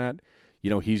having that,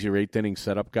 he's your eighth-inning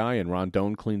setup guy, and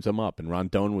Rondon cleans him up, and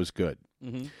Rondon was good.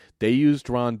 Mm-hmm. They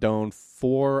used Rondon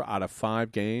 4 out of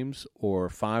 5 games or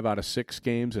 5 out of 6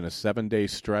 games in a 7-day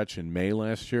stretch in May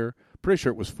last year. Pretty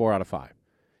sure it was 4 out of 5.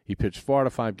 He pitched 4 out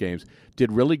of 5 games,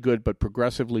 did really good, but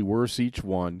progressively worse each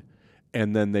one,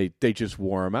 and then they just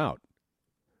wore him out.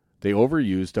 They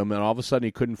overused him, and all of a sudden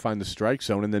he couldn't find the strike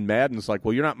zone, and then Madden's like,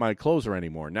 well, you're not my closer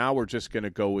anymore. Now we're just going to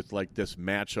go with like this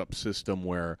matchup system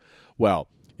where, well,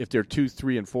 if their 2,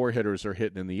 3, and 4 hitters are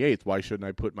hitting in the 8th, why shouldn't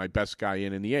I put my best guy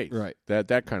in the 8th? Right.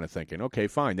 That kind of thinking. Okay,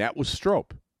 fine. That was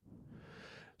Strop.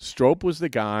 Strop was the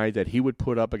guy that he would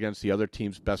put up against the other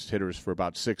team's best hitters for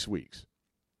about 6 weeks.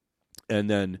 And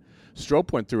then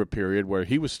Strop went through a period where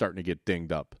he was starting to get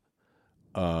dinged up.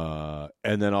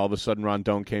 And then all of a sudden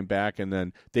Rondon came back, and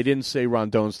then they didn't say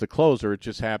Rondon's the closer. It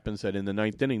just happens that in the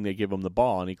 9th inning they give him the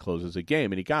ball, and he closes a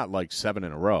game. And he got like 7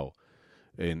 in a row.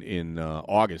 In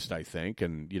August, I think,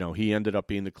 and he ended up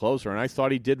being the closer, and I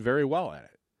thought he did very well at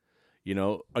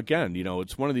it. Again,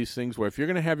 it's one of these things where if you're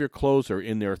going to have your closer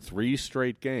in their 3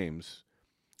 straight games,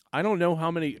 I don't know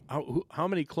how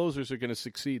many closers are going to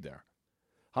succeed there.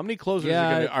 How many closers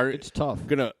it's tough.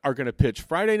 Are going to pitch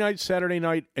Friday night, Saturday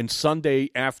night, and Sunday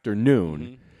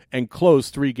afternoon, and close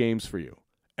 3 games for you,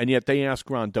 and yet they ask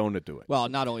Rondon to do it. Well,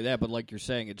 not only that, but like you're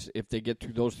saying, it's if they get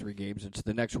through those 3 games, it's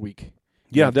the next week.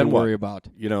 Yeah, then to what? Worry about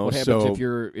what happens if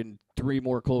you're in 3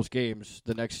 more close games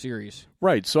the next series.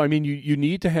 Right. So I mean, you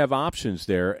need to have options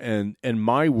there, and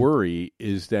my worry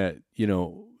is that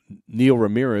Neil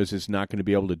Ramirez is not going to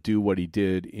be able to do what he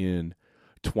did in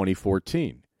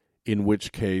 2014. In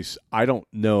which case, I don't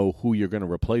know who you're going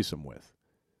to replace him with,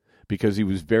 because he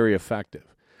was very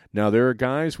effective. Now there are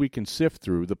guys we can sift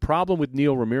through. The problem with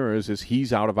Neil Ramirez is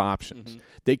he's out of options. Mm-hmm.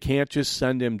 They can't just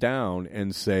send him down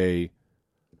and say,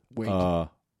 wait.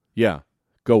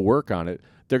 Go work on it.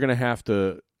 They're going to have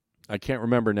to. I can't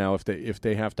remember now if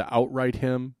they have to outright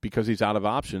him because he's out of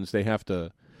options. They have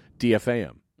to DFA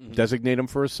him, designate him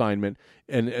for assignment,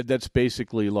 and that's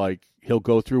basically like he'll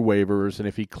go through waivers, and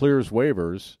if he clears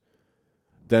waivers,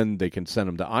 then they can send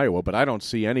him to Iowa. But I don't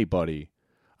see anybody.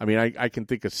 I mean, I can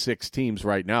think of 6 teams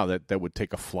right now that would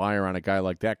take a flyer on a guy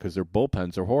like that because their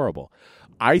bullpens are horrible.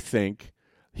 I think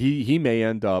he may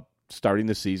end up starting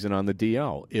the season on the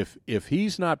DL. If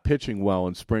he's not pitching well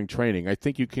in spring training, I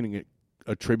think you can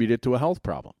attribute it to a health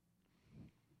problem.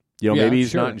 Maybe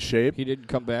he's not in shape. He didn't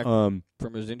come back from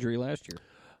his injury last year.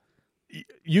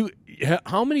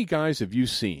 How many guys have you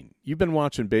seen? You've been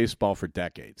watching baseball for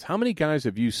decades. How many guys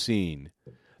have you seen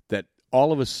that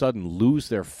all of a sudden lose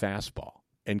their fastball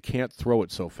and can't throw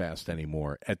it so fast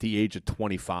anymore at the age of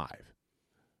 25?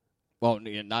 Well,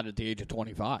 not at the age of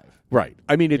 25. Right.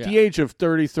 I mean, at the age of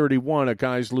 30, 31, a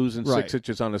guy's losing 6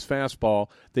 inches on his fastball.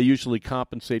 They usually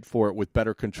compensate for it with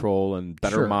better control and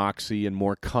better moxie and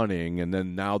more cunning, and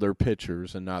then now they're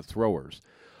pitchers and not throwers.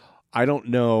 I don't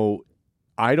know.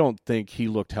 I don't think he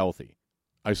looked healthy.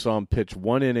 I saw him pitch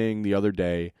 1 inning the other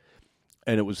day,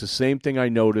 and it was the same thing I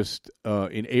noticed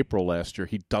in April last year.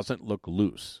 He doesn't look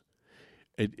loose.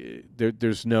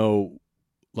 There's no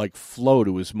flow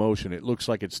to his motion. It looks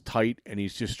like it's tight, and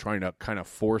he's just trying to kind of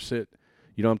force it.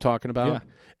 You know what I'm talking about? Yeah.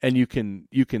 And you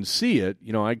can see it.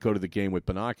 I go to the game with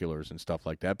binoculars and stuff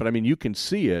like that. But, I mean, you can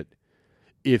see it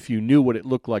if you knew what it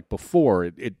looked like before.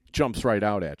 It jumps right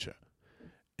out at you.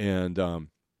 And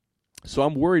so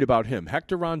I'm worried about him.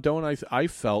 Hector Rondon, I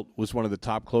felt, was one of the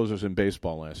top closers in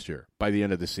baseball last year by the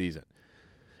end of the season.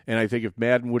 And I think if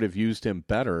Madden would have used him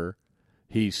better,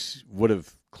 would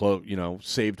have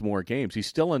saved more games. He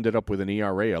still ended up with an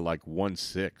ERA of like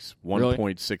 1.6,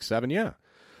 1.67. Yeah,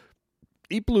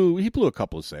 he blew a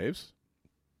couple of saves.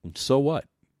 So what?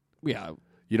 Yeah,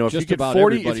 if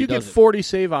you get 40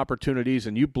 save opportunities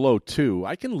and you blow 2,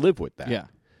 I can live with that. Yeah,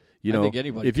 I think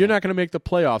anybody if you're not going to make the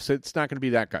playoffs, it's not going to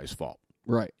be that guy's fault.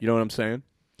 Right. You know what I'm saying?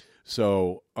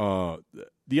 So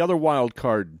the other wild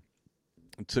card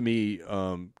to me,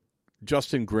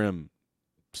 Justin Grimm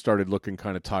started looking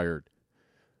kind of tired,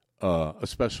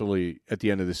 especially at the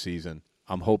end of the season.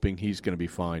 I'm hoping he's going to be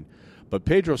fine. But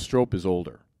Pedro Strop is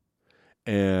older,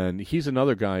 and he's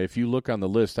another guy. If you look on the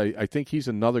list, I think he's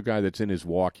another guy that's in his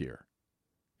walk year,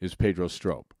 is Pedro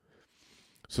Strop.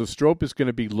 So Strop is going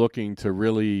to be looking to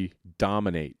really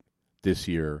dominate this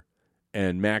year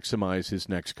and maximize his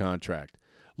next contract.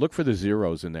 Look for the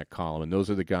zeros in that column, and those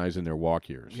are the guys in their walk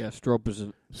years. Yeah, Strope's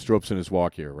in his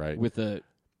walk year, right? With a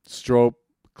Strop,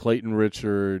 Clayton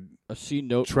Richard, a C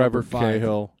note, Trevor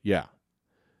Cahill. Yeah.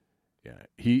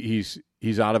 He's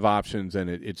out of options, and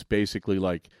it's basically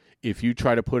like if you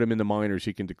try to put him in the minors,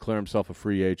 he can declare himself a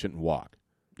free agent and walk.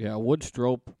 Yeah, Wood,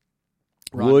 Strop,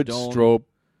 Strop.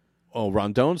 Oh,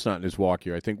 Rondon's not in his walk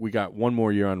year. I think we got one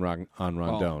more year on Rondon.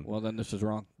 Oh, well, then this is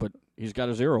wrong. But he's got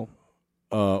a 0.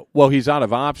 Well, he's out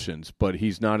of options, but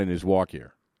he's not in his walk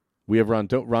year. We have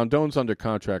Rondon's under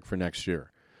contract for next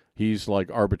year. He's like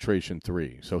arbitration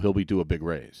 3, so he'll be due a big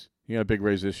raise. He got a big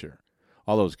raise this year.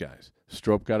 All those guys.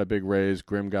 Strop got a big raise.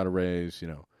 Grimm got a raise.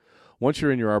 Once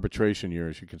you're in your arbitration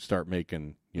years, you can start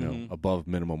making above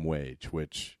minimum wage.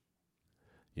 Which,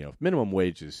 if minimum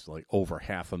wage is like over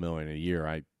 $500,000 a year,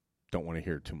 I don't want to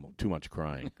hear too much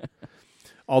crying.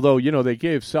 Although they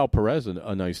gave Sal Perez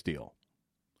a nice deal.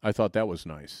 I thought that was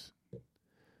nice.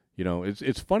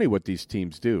 It's funny what these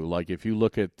teams do. Like if you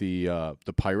look at the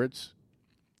Pirates,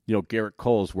 Garrett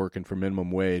Cole's working for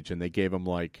minimum wage, and they gave him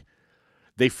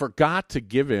they forgot to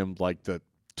give him the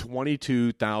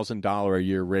 $22,000 a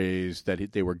year raise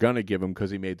that they were going to give him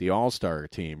because he made the All-Star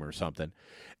team or something,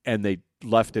 and they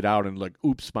left it out and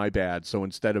oops, my bad. So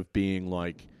instead of being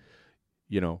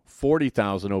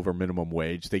 $40,000 over minimum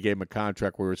wage, they gave him a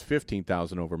contract where it was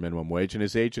 $15,000 over minimum wage, and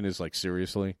his agent is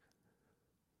seriously.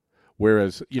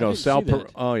 Whereas Sal,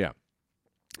 oh yeah,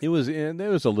 there was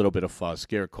a little bit of fuss.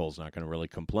 Garrett Cole's not going to really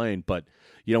complain, but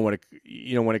when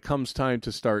it comes time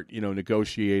to start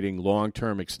negotiating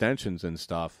long-term extensions and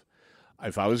stuff,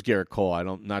 if I was Garrett Cole,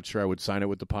 I'm not sure I would sign it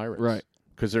with the Pirates, right?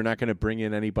 Because they're not going to bring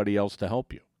in anybody else to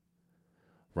help you,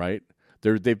 right?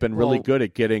 They've been really good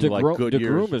at getting good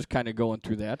years. DeGrom is kind of going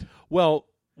through that. Well,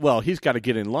 he's got to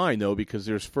get in line though, because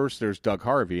there's Doug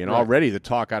Harvey, and already the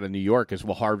talk out of New York is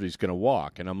Harvey's going to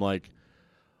walk, and I'm like,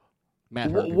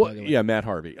 Matt Harvey. By the way. Yeah, Matt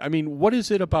Harvey. I mean, what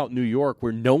is it about New York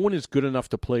where no one is good enough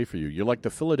to play for you? You're like the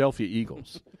Philadelphia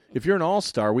Eagles. If you're an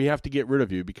all-star, we have to get rid of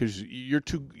you because you're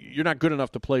not good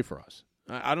enough to play for us.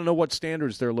 I don't know what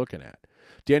standards they're looking at.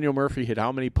 Daniel Murphy hit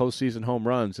how many postseason home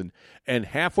runs, and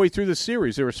halfway through the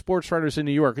series, there were sports writers in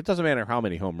New York. It doesn't matter how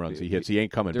many home runs he hits, he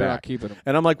ain't coming They're back. not keeping him.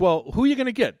 And I'm like, well, who are you going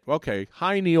to get? Okay,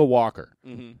 hi, Neil Walker.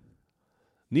 Mm-hmm.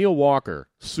 Neil Walker,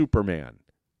 Superman,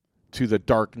 to the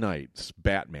Dark Knight's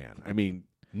Batman. I mean,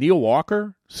 Neil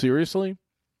Walker, seriously?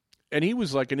 And he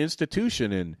was like an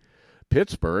institution in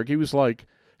Pittsburgh. He was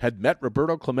had met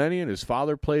Roberto Clemente, and his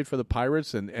father played for the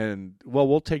Pirates, and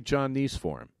we'll take John Neese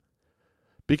for him.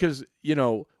 Because,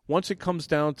 once it comes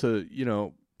down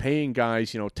to, paying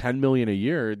guys, $10 million a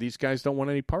year, these guys don't want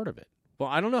any part of it. Well,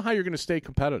 I don't know how you're going to stay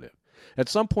competitive. At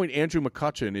some point, Andrew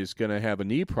McCutchen is going to have a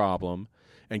knee problem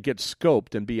and get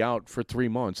scoped and be out for 3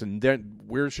 months. And then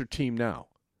where's your team now?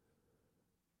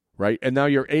 Right? And now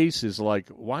your ace is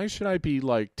why should I be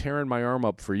tearing my arm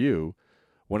up for you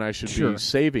when I should be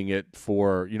saving it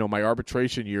for, my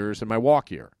arbitration years and my walk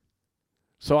year?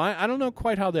 So I don't know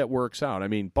quite how that works out. I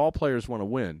mean, ball players want to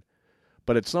win,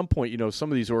 but at some point,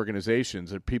 some of these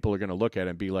organizations that people are going to look at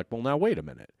and be like, well, now wait a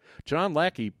minute. John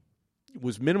Lackey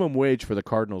was minimum wage for the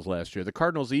Cardinals last year. The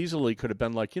Cardinals easily could have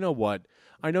been like, you know what?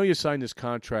 I know you signed this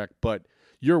contract, but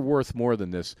you're worth more than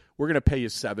this. We're going to pay you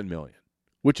 $7 million,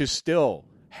 which is still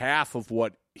half of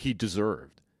what he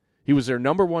deserved. He was their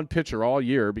number one pitcher all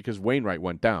year because Wainwright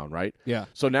went down, right? Yeah.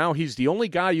 So now he's the only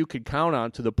guy you could count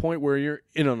on to the point where you're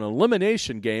in an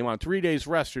elimination game on 3 days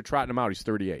rest, you're trotting him out. He's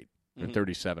 38 or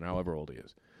 37, however old he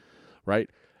is, right?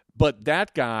 But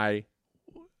that guy,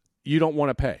 you don't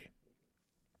want to pay.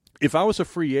 If I was a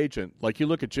free agent, you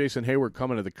look at Jason Hayward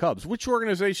coming to the Cubs, which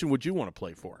organization would you want to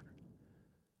play for?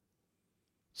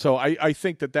 So I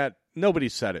think that nobody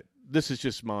said it. This is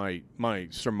just my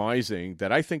surmising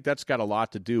that I think that's got a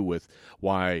lot to do with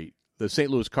why the St.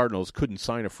 Louis Cardinals couldn't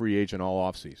sign a free agent all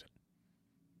offseason.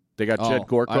 They got Jed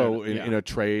Gorko in a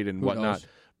trade and whatnot. Knows?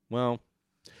 Well,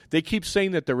 they keep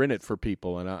saying that they're in it for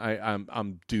people, and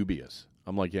I'm dubious.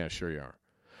 I'm like, yeah, sure you are.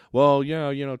 Well,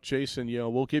 yeah, Jason,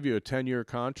 we'll give you a 10-year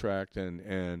contract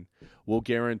and we'll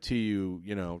guarantee you,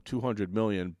 $200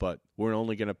 million, but we're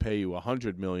only going to pay you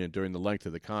 $100 million during the length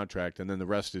of the contract, and then the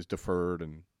rest is deferred,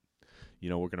 and we're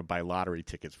going to buy lottery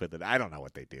tickets with it. I don't know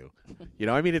what they do.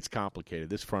 It's complicated.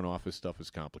 This front office stuff is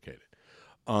complicated.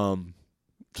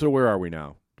 So where are we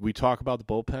now? Do we talk about the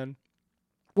bullpen?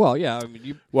 Well, yeah.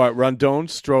 Rondon,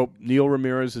 Strop, Neil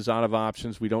Ramirez is out of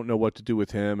options. We don't know what to do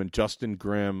with him. And Justin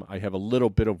Grimm, I have a little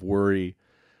bit of worry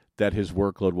that his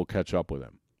workload will catch up with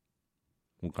him.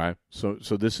 Okay? So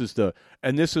this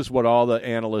is what all the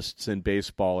analysts in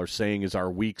baseball are saying is our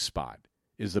weak spot,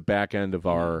 is the back end of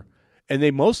our – and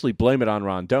they mostly blame it on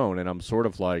Rondon. And I'm sort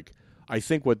of like – I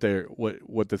think what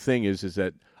the thing is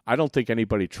that I don't think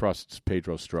anybody trusts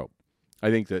Pedro Strop. I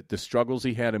think that the struggles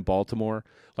he had in Baltimore,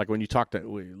 like when you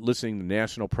listening to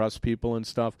national press people and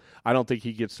stuff, I don't think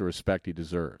he gets the respect he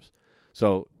deserves.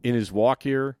 So in his walk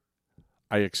year,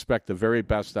 I expect the very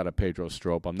best out of Pedro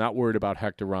Strop. I'm not worried about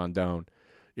Hector Rondon.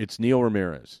 It's Neil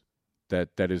Ramirez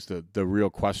that is the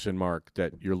real question mark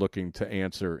that you're looking to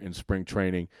answer in spring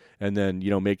training, and then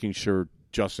making sure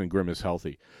Justin Grimm is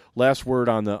healthy. Last word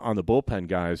on the bullpen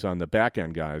guys, on the back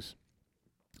end guys.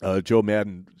 Joe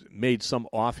Madden made some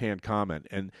offhand comment.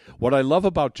 And what I love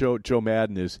about Joe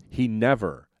Madden is he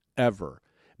never, ever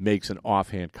makes an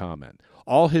offhand comment.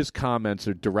 All his comments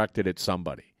are directed at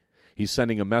somebody. He's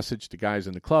sending a message to guys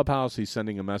in the clubhouse. He's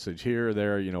sending a message here,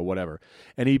 there, whatever.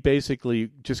 And he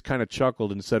basically just kind of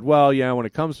chuckled and said, well, yeah, when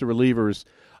it comes to relievers,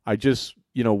 I just,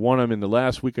 won them in the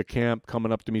last week of camp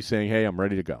coming up to me saying, hey, I'm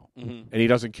ready to go. Mm-hmm. And he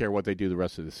doesn't care what they do the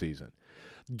rest of the season.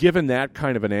 Given that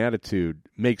kind of an attitude,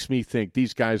 makes me think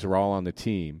these guys are all on the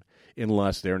team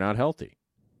unless they're not healthy.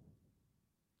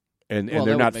 And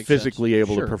they're not physically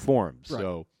able to perform. Right.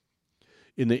 So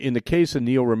in the case of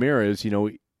Neil Ramirez,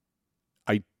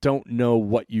 I don't know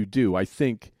what you do. I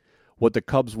think what the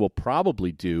Cubs will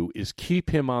probably do is keep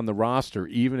him on the roster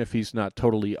even if he's not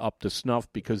totally up to snuff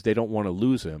because they don't want to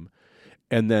lose him.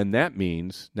 And then that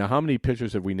means, now how many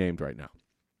pitchers have we named right now?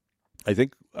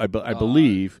 I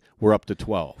believe we're up to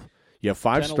 12. You have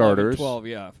 5 starters. 12,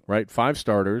 yeah. Right, 5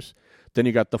 starters. Then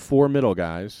you got the 4 middle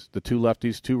guys, the 2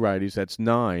 lefties, 2 righties. That's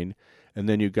 9. And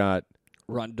then you got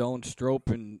Rondon, Strop,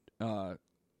 and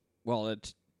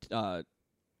it's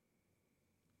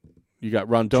you got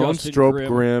Rondon, Strop,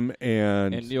 Grimm,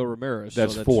 and Neil Ramirez.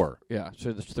 That's 4. Yeah,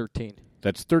 so that's 13.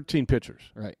 That's 13 pitchers.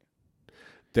 Right.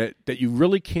 That you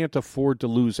really can't afford to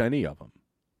lose any of them.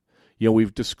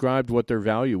 We've described what their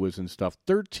value is and stuff.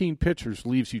 13 pitchers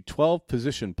leaves you 12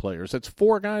 position players. That's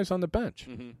 4 guys on the bench.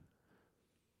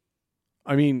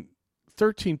 Mm-hmm.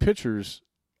 13 pitchers,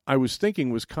 I was thinking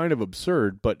was kind of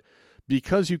absurd, but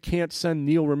because you can't send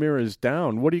Neil Ramirez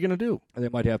down, what are you going to do? They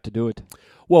might have to do it.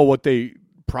 Well, what they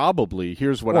probably,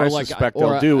 here's what I suspect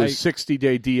they'll do is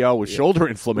 60-day DL with shoulder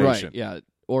inflammation. Right, yeah,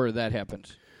 or that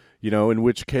happens. In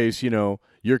which case,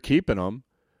 you're keeping them,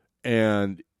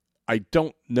 and I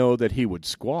don't know that he would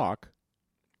squawk.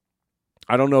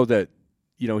 I don't know that,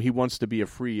 he wants to be a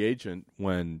free agent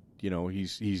when,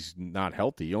 he's not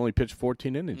healthy. He only pitched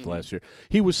 14 innings last year.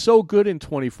 He was so good in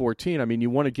 2014. You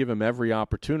want to give him every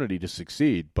opportunity to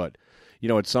succeed. But,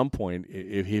 at some point,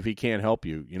 if he can't help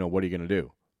you, what are you going to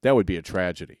do? That would be a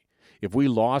tragedy. If we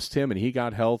lost him and he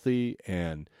got healthy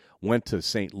and went to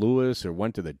St. Louis or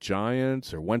went to the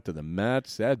Giants or went to the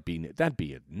Mets, that'd be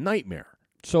a nightmare.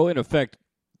 So, in effect,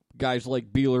 guys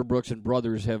like Beeler, Brooks, and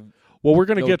Brothers have we're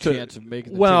going to get chance of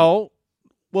making the team.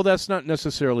 Well, that's not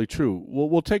necessarily true.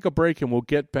 We'll take a break and we'll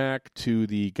get back to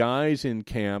the guys in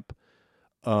camp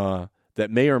that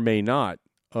may or may not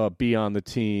be on the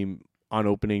team on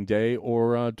opening day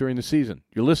or during the season.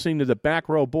 You're listening to the Back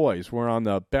Row Boys. We're on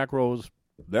the Back Rows.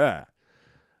 There.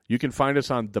 You can find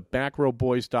us on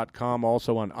thebackrowboys.com,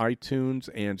 also on iTunes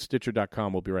and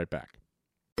Stitcher.com. We'll be right back.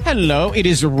 Hello, it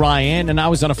is Ryan, and I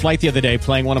was on a flight the other day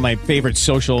playing one of my favorite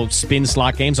social spin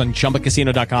slot games on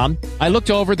ChumbaCasino.com. I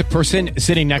looked over at the person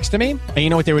sitting next to me, and you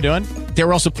know what they were doing? They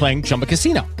were also playing Chumba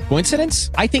Casino.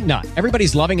 Coincidence? I think not.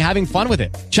 Everybody's loving having fun with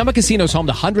it. Chumba Casino is home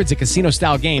to hundreds of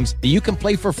casino-style games that you can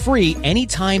play for free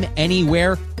anytime,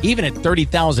 anywhere, even at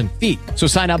 30,000 feet. So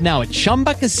sign up now at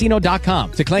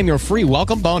ChumbaCasino.com to claim your free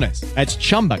welcome bonus. That's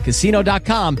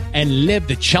ChumbaCasino.com and live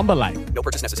the Chumba life. No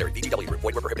purchase necessary. VGW. Void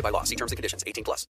where prohibited by law. See terms and conditions. 18+.